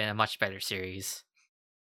it would have been a much better series.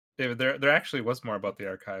 David, there actually was more about the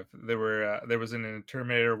archive. There was in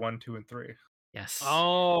Terminator 1, 2, and 3. Yes. Oh,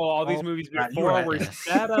 all these Oh, movies yeah, you before were were right.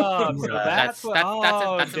 set up. So You were right. that's what.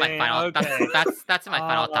 Oh, that's in my dang, final. Okay. That's in my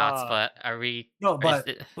final thoughts. Ah. But are we? No, or is but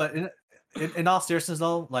it- but in all seriousness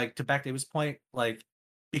though, like to back David's point, like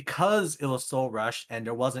because it was so rushed and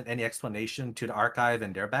there wasn't any explanation to the archive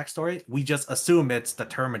and their backstory, we just assume it's the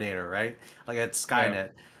Terminator, right? Like it's Skynet.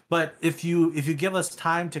 Yeah. But if you give us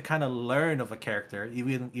time to kind of learn of a character,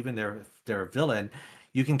 even their villain,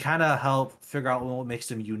 you can kind of help figure out what makes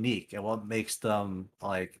them unique and what makes them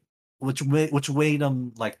like which made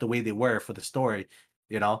them like the way they were for the story.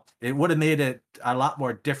 It would have made it a lot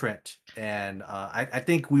more different, and I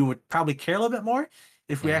think we would probably care a little bit more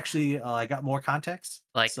if we Yeah. actually got more context.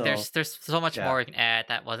 like So, there's so much yeah. more we can add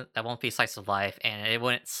that won't be slice of life, and it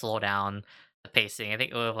wouldn't slow down the pacing. I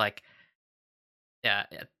think it would have like, yeah,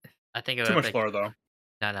 I think it would Too have much lore though.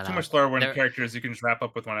 No. Too much lore when There- characters you can just wrap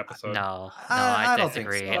up with one episode. No, I I don't think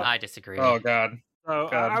disagree. so. I disagree. Oh god. So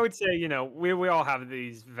God. I would say, we all have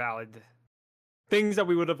these valid things that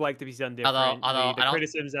we would have liked to be done different. Although the I don't-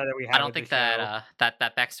 criticisms that we have. I don't with think the that show.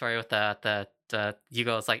 that backstory with the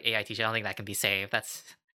Yugo's like AI teacher. I don't think that can be saved. That's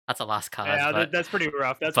a lost cause. Yeah, but that's pretty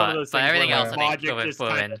rough. That's one of but- those but things everything where else, like, I think, logic would've just been-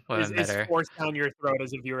 kind of would've is been better. forced down your throat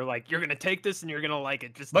as a viewer. Like you're gonna take this and you're gonna like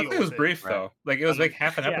it. Just Luckily, it deal was with brief Right. though. Like it was like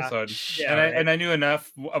half an Yeah. episode, Yeah, and right. I knew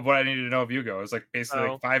enough of what I needed to know of Hugo. It was like basically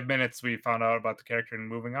Oh. like 5 minutes. We found out about the character and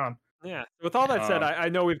moving on. Yeah. With all that said, Um, I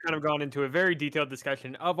know we've kind of gone into a very detailed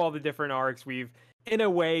discussion of all the different arcs. We've, in a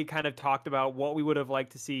way, kind of talked about what we would have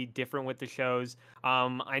liked to see different with the shows.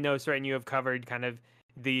 I know, Stratton, you have covered kind of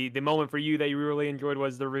the moment for you that you really enjoyed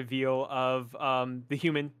was the reveal of the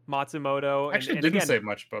human Matsumoto. I actually and didn't again, say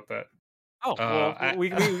much about that. Oh, well, I- we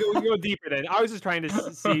go deeper then. I was just trying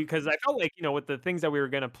to see because I felt like, with the things that we were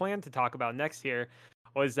going to plan to talk about next here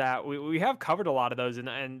was that we have covered a lot of those,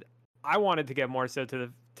 and I wanted to get more so to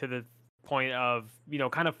the point of,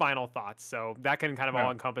 kind of final thoughts. So that can kind of all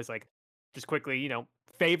Yeah. encompass like just quickly,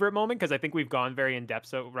 favorite moment, because I think we've gone very in depth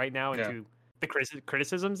so right now Yeah. into the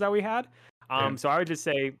criticisms that we had. Yeah. So I would just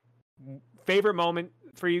say favorite moment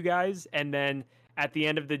for you guys, and then at the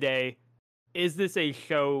end of the day, is this a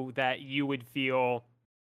show that you would feel,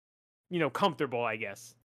 comfortable, I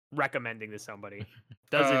guess, recommending to somebody?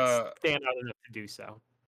 Does it stand out enough to do so?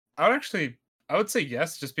 I would say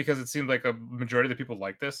yes, just because it seemed like a majority of the people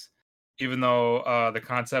like this, even though the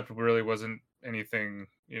concept really wasn't anything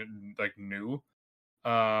like new.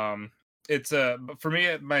 It's but for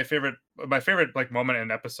me, my favorite like moment in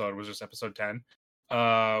an episode was just episode 10,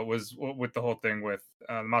 was with the whole thing with the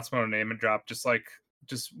Matsumoto name and drop, just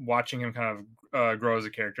watching him kind of grow as a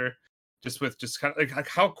character, just with just kind of like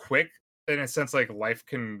how quick in a sense like life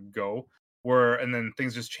can go, where and then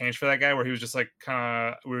things just changed for that guy, where he was just like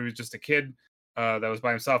kind of where he was just a kid that was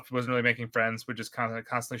by himself, wasn't really making friends, would just kind of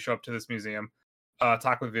constantly show up to this museum,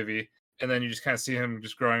 talk with Vivi, and then you just kind of see him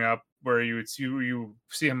just growing up, where you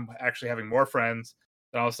see him actually having more friends,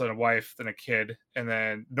 then all of a sudden a wife, then a kid, and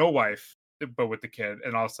then no wife, but with the kid,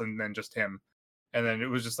 and all of a sudden then just him. And then it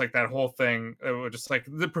was just like that whole thing. It was just like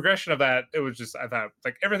the progression of that. It was just I thought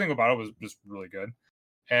like everything about it was just really good,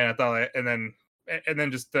 and I thought, and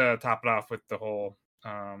then just top it off with the whole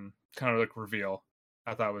kind of like reveal.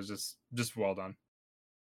 I thought was just well done.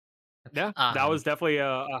 Yeah, that was definitely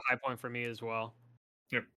a high point for me as well.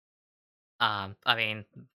 Yep. I mean,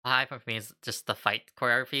 the high point for me is just the fight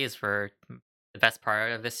choreographies were the best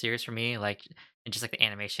part of this series for me. Like, and just like the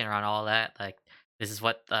animation around all that. Like, this is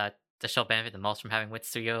what the show benefited the most from having Wit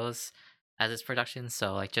Studios as its production.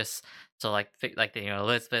 So like, just so like like you know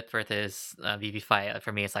Elizabeth versus Vivi fight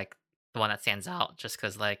for me is like the one that stands out, just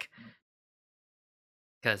because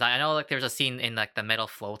I know like there's a scene in like the metal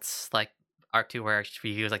floats like arc 2 where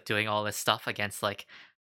Vivi was like doing all this stuff against like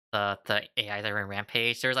the AI that were in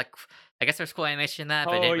Rampage. There's like I guess there's cool animation in that,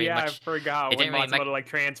 but it Oh didn't really yeah, I much. forgot It when didn't really Matsumoto like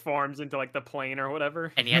transforms into like the plane or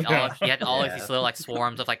whatever. and he had all of Yeah. these little like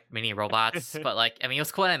swarms of like mini robots, but like I mean it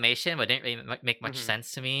was cool animation, but it didn't really make much Mhm.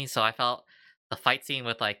 sense to me. So I felt the fight scene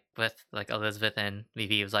with Elizabeth and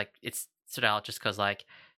Vivi was like it stood out just because like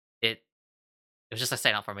it it was just a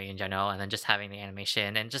standout for me in general, and then just having the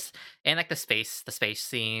animation and like the space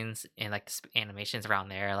scenes and like animations around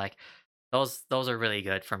there, like those are really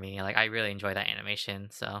good for me. Like I really enjoy that animation.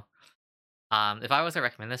 So if I was to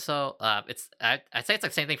recommend this, though, I'd say it's like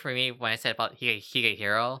the same thing for me when I said about Hige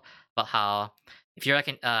Hero, about how if you're like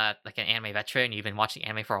an anime veteran, you've been watching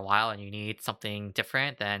anime for a while, and you need something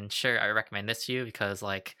different, then sure, I recommend this to you because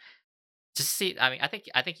like just see. I mean, I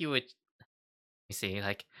think you would. You see,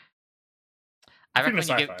 like I Speaking of recommend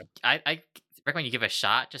you give sci-fi, I recommend you give it a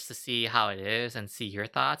shot just to see how it is and see your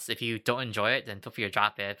thoughts. If you don't enjoy it, then feel free to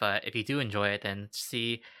drop it. But if you do enjoy it, then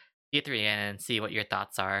see it through the end and see what your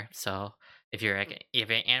thoughts are. So if you're an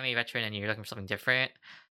anime veteran and you're looking for something different,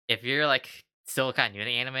 if you're like still kind of new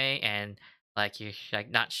to anime and like you're like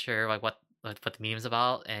not sure like what the meme's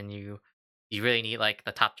about and you really need like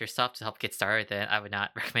the top tier stuff to help get started, then I would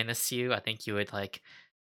not recommend this to you. I think you would like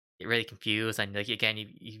get really confused and like again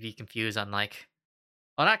you'd be confused on like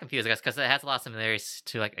well, not confused, I guess, because it has a lot of similarities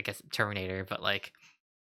to like I guess Terminator, but like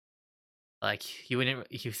you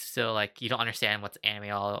wouldn't, you still like you don't understand what's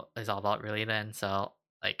anime all is all about really. Then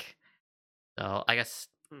like so I guess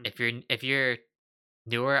Hmm. if you're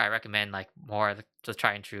newer, I recommend like more of the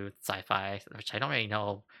tried and true sci-fi, which I don't really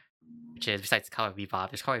know which is besides Cowboy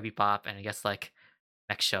Bebop. There's Cowboy Bebop, and I guess like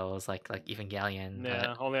next shows like Evangelion,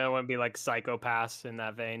 Yeah, but only I wouldn't be like Psychopaths in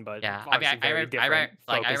that vein, but yeah, I mean obviously very different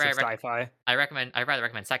focus of sci-fi. I'd rather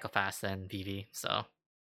recommend Psychopaths than VV. So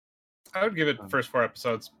I would give it Um, first 4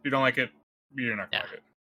 episodes. If you don't like it, you're not yeah. gonna like it.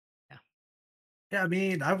 Yeah, I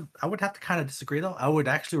mean, I would have to kind of disagree though. I would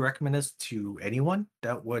actually recommend this to anyone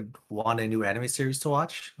that would want a new anime series to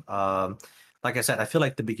watch. Like I said, I feel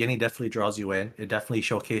like the beginning definitely draws you in. It definitely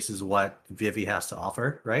showcases what Vivi has to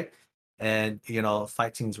offer, right? And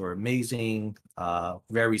fight scenes were amazing,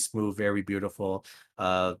 very smooth, very beautiful.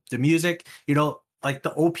 The music, like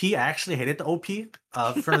the OP, I actually hated the OP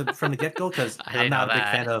from the get go because I I'm didn't know not a big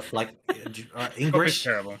fan that. of like It's English.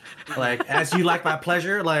 terrible. Like as you like my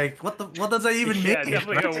pleasure, like what does that even mean? Yeah,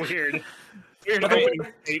 definitely right? a weird But then opening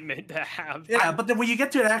statement to have. yeah, but then when you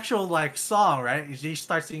get to an actual like song, right? You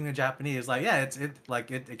start singing in Japanese, like yeah,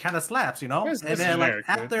 it kind of slaps, This And is then like generic,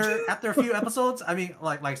 dude. after a few episodes, I mean,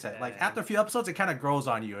 like I said, like after a few episodes, it kind of grows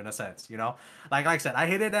on you in a sense, Like I said, I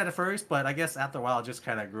hated that at first, but I guess after a while, it just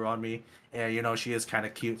kind of grew on me. And she is kind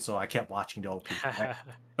of cute, so I kept watching the OP. Right?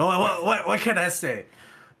 Oh, what can I say?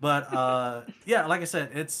 But yeah, like I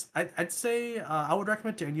said, I'd say I would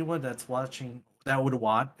recommend to anyone that's watching that would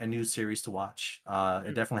want a new series to watch.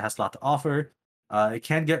 It definitely has a lot to offer. It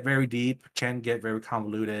can get very deep, can get very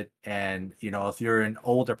convoluted, and if you're an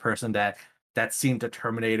older person that's seen the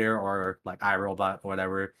Terminator or like iRobot or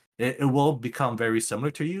whatever, it will become very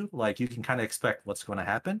similar to you. Like you can kind of expect what's going to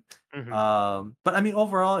happen. Mhm. But I mean,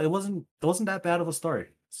 overall, it wasn't that bad of a story.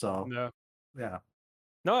 So No. yeah.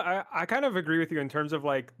 No, I kind of agree with you in terms of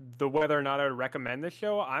like the whether or not I would recommend this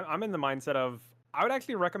show. I'm in the mindset of I would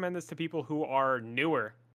actually recommend this to people who are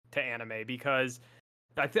newer to anime because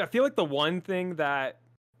I feel like the one thing that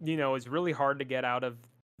is really hard to get out of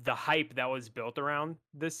the hype that was built around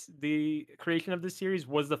the creation of this series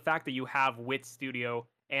was the fact that you have Wit Studio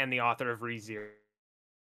and the author of ReZero,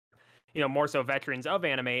 more so veterans of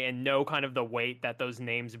anime and know kind of the weight that those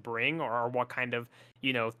names bring, or what kind of,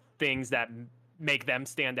 things that make them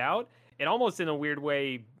stand out. It almost in a weird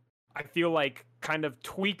way, I feel like kind of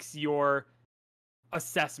tweaks your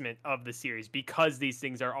assessment of the series because these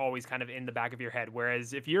things are always kind of in the back of your head.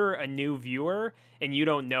 Whereas if you're a new viewer and you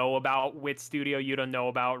don't know about Wit Studio, you don't know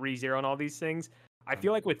about ReZero and all these things, I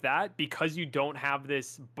feel like with that, because you don't have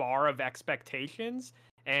this bar of expectations,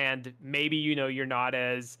 and maybe you're not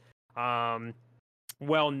as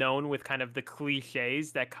well known with kind of the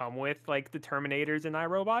cliches that come with like the Terminators and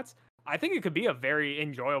iRobots, I think it could be a very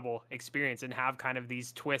enjoyable experience and have kind of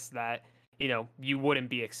these twists that you wouldn't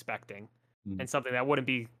be expecting, and something that wouldn't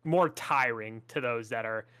be more tiring to those that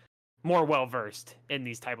are more well versed in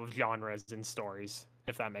these type of genres and stories,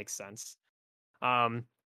 if that makes sense.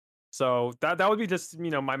 So that would be just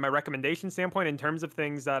my recommendation standpoint in terms of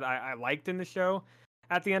things that I liked in the show.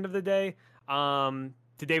 At the end of the day,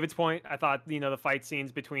 to David's point, I thought the fight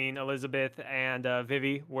scenes between Elizabeth and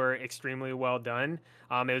Vivi were extremely well done.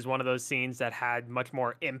 It was one of those scenes that had much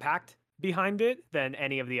more impact behind it than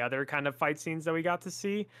any of the other kind of fight scenes that we got to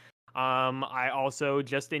see. I also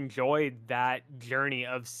just enjoyed that journey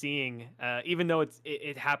of seeing, even though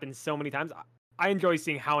it happens so many times, I enjoy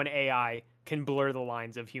seeing how an AI can blur the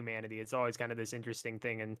lines of humanity. It's always kind of this interesting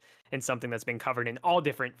thing, and something that's been covered in all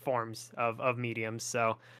different forms of mediums.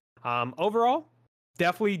 So overall,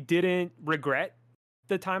 definitely didn't regret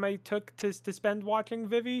the time I took to spend watching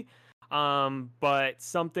Vivi. But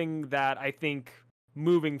something that I think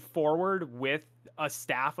moving forward with a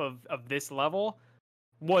staff of this level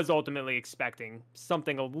was ultimately expecting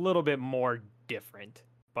something a little bit more different.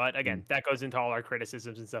 But again, that goes into all our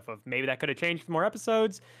criticisms and stuff of maybe that could have changed more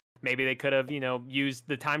episodes. Maybe they could have, used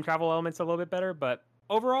the time travel elements a little bit better. But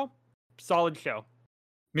overall, solid show.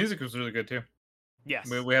 Music was really good too. Yes.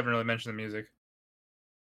 We haven't really mentioned the music.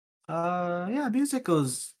 Yeah, music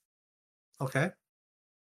was okay.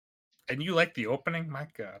 And you like the opening? My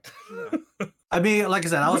God. I mean, like I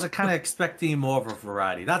said, I was kind of expecting more of a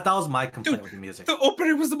variety. That was my complaint with the music. The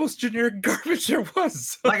opening was the most generic garbage there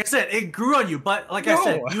was. Like I said, it grew on you, but like I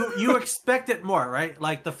said, you expected more, right?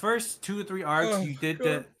 Like the first 2 or 3 arcs, you did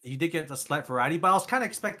get a slight variety, but I was kind of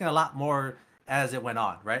expecting a lot more as it went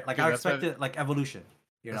on, right? Like I expected like evolution.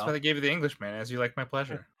 That's why they gave you the Englishman, as you like my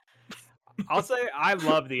pleasure. I'll say I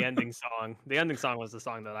love the ending song. The ending song was the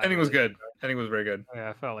song that I ending was good. Ending was very good. Yeah,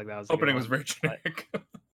 I felt like that was opening was very generic.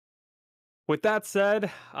 With that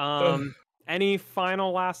said, any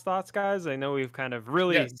final last thoughts, guys? I know we've kind of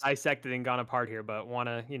really dissected and gone apart here, but want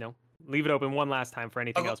to leave it open one last time for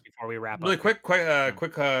anything else before we wrap up. Really quick.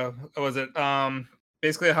 Was it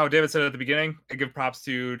basically how David said at the beginning? I give props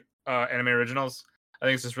to anime originals. I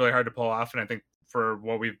think it's just really hard to pull off, and I think for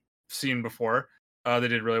what we've seen before, they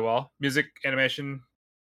did really well. Music, animation,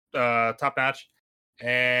 top notch,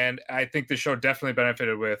 and I think the show definitely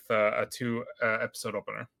benefited with a 2 episode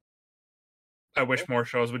opener. I wish more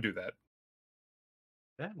shows would do that.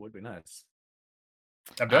 That would be nice.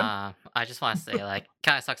 I'm done. I just want to say, like,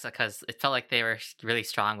 kind of sucks because it felt like they were really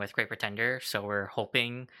strong with Great Pretender, so we're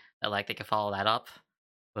hoping that like they could follow that up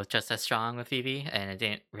with just as strong with Vivi, and it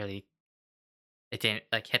didn't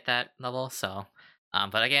like hit that level. So,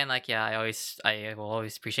 but again, like I will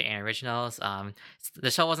always appreciate anime originals. The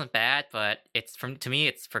show wasn't bad, but to me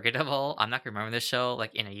it's forgettable. I'm not gonna remember this show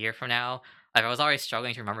like in a year from now. I was already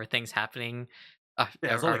struggling to remember things happening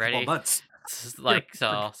already. Months. Like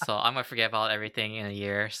so I'm gonna forget about everything in a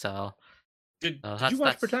year. So did you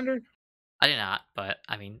watch Pretender? I did not, but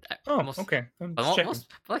I mean, okay. Most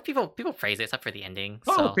like people praise it except for the ending.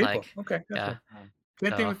 Oh, so people. like, okay, yeah.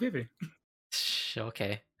 Same thing with Vivi.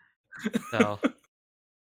 Okay. So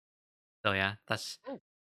yeah, that's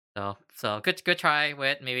so good try,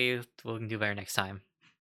 Wit. Maybe we can do better next time.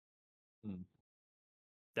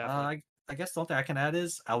 Definitely. I guess the only thing I can add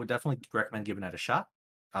is I would definitely recommend giving it a shot.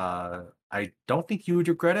 I don't think you would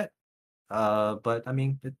regret it. But I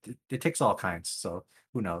mean, it takes all kinds, so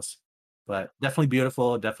who knows? But definitely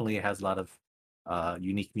beautiful. Definitely has a lot of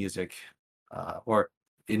unique music, or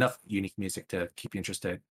enough unique music to keep you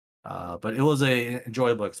interested. But it was a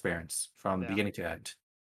enjoyable experience from beginning to end.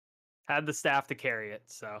 Had the staff to carry it,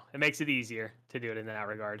 so it makes it easier to do it in that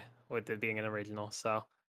regard with it being an original. So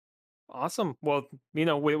awesome. Well,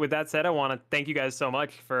 with that said, I want to thank you guys so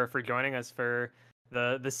much for joining us for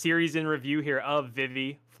the series in review here of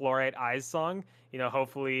Vivi Fluorite Eyes Song.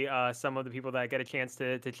 Hopefully some of the people that get a chance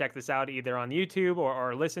to check this out either on YouTube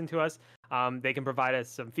or listen to us, they can provide us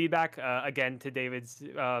some feedback. Again, to David's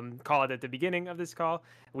call at the beginning of this call,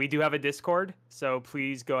 we do have a Discord, so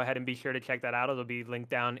please go ahead and be sure to check that out. It'll be linked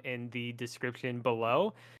down in the description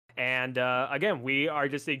below. And again, we are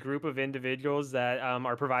just a group of individuals that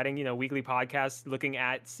are providing, weekly podcasts looking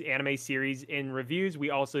at anime series in reviews. We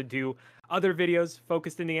also do other videos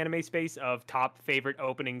focused in the anime space of top favorite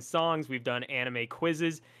opening songs. We've done anime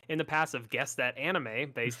quizzes in the past of guess that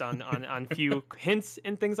anime based on few hints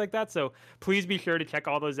and things like that. So please be sure to check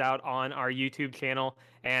all those out on our YouTube channel.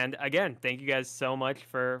 And again, thank you guys so much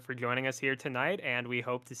for joining us here tonight, and we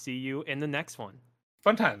hope to see you in the next one.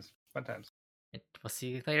 Fun times. We'll see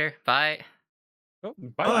you later. Bye. Oh,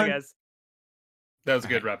 Bye. bye, guys. That was a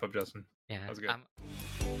good wrap up, Justin. Yeah. That was good.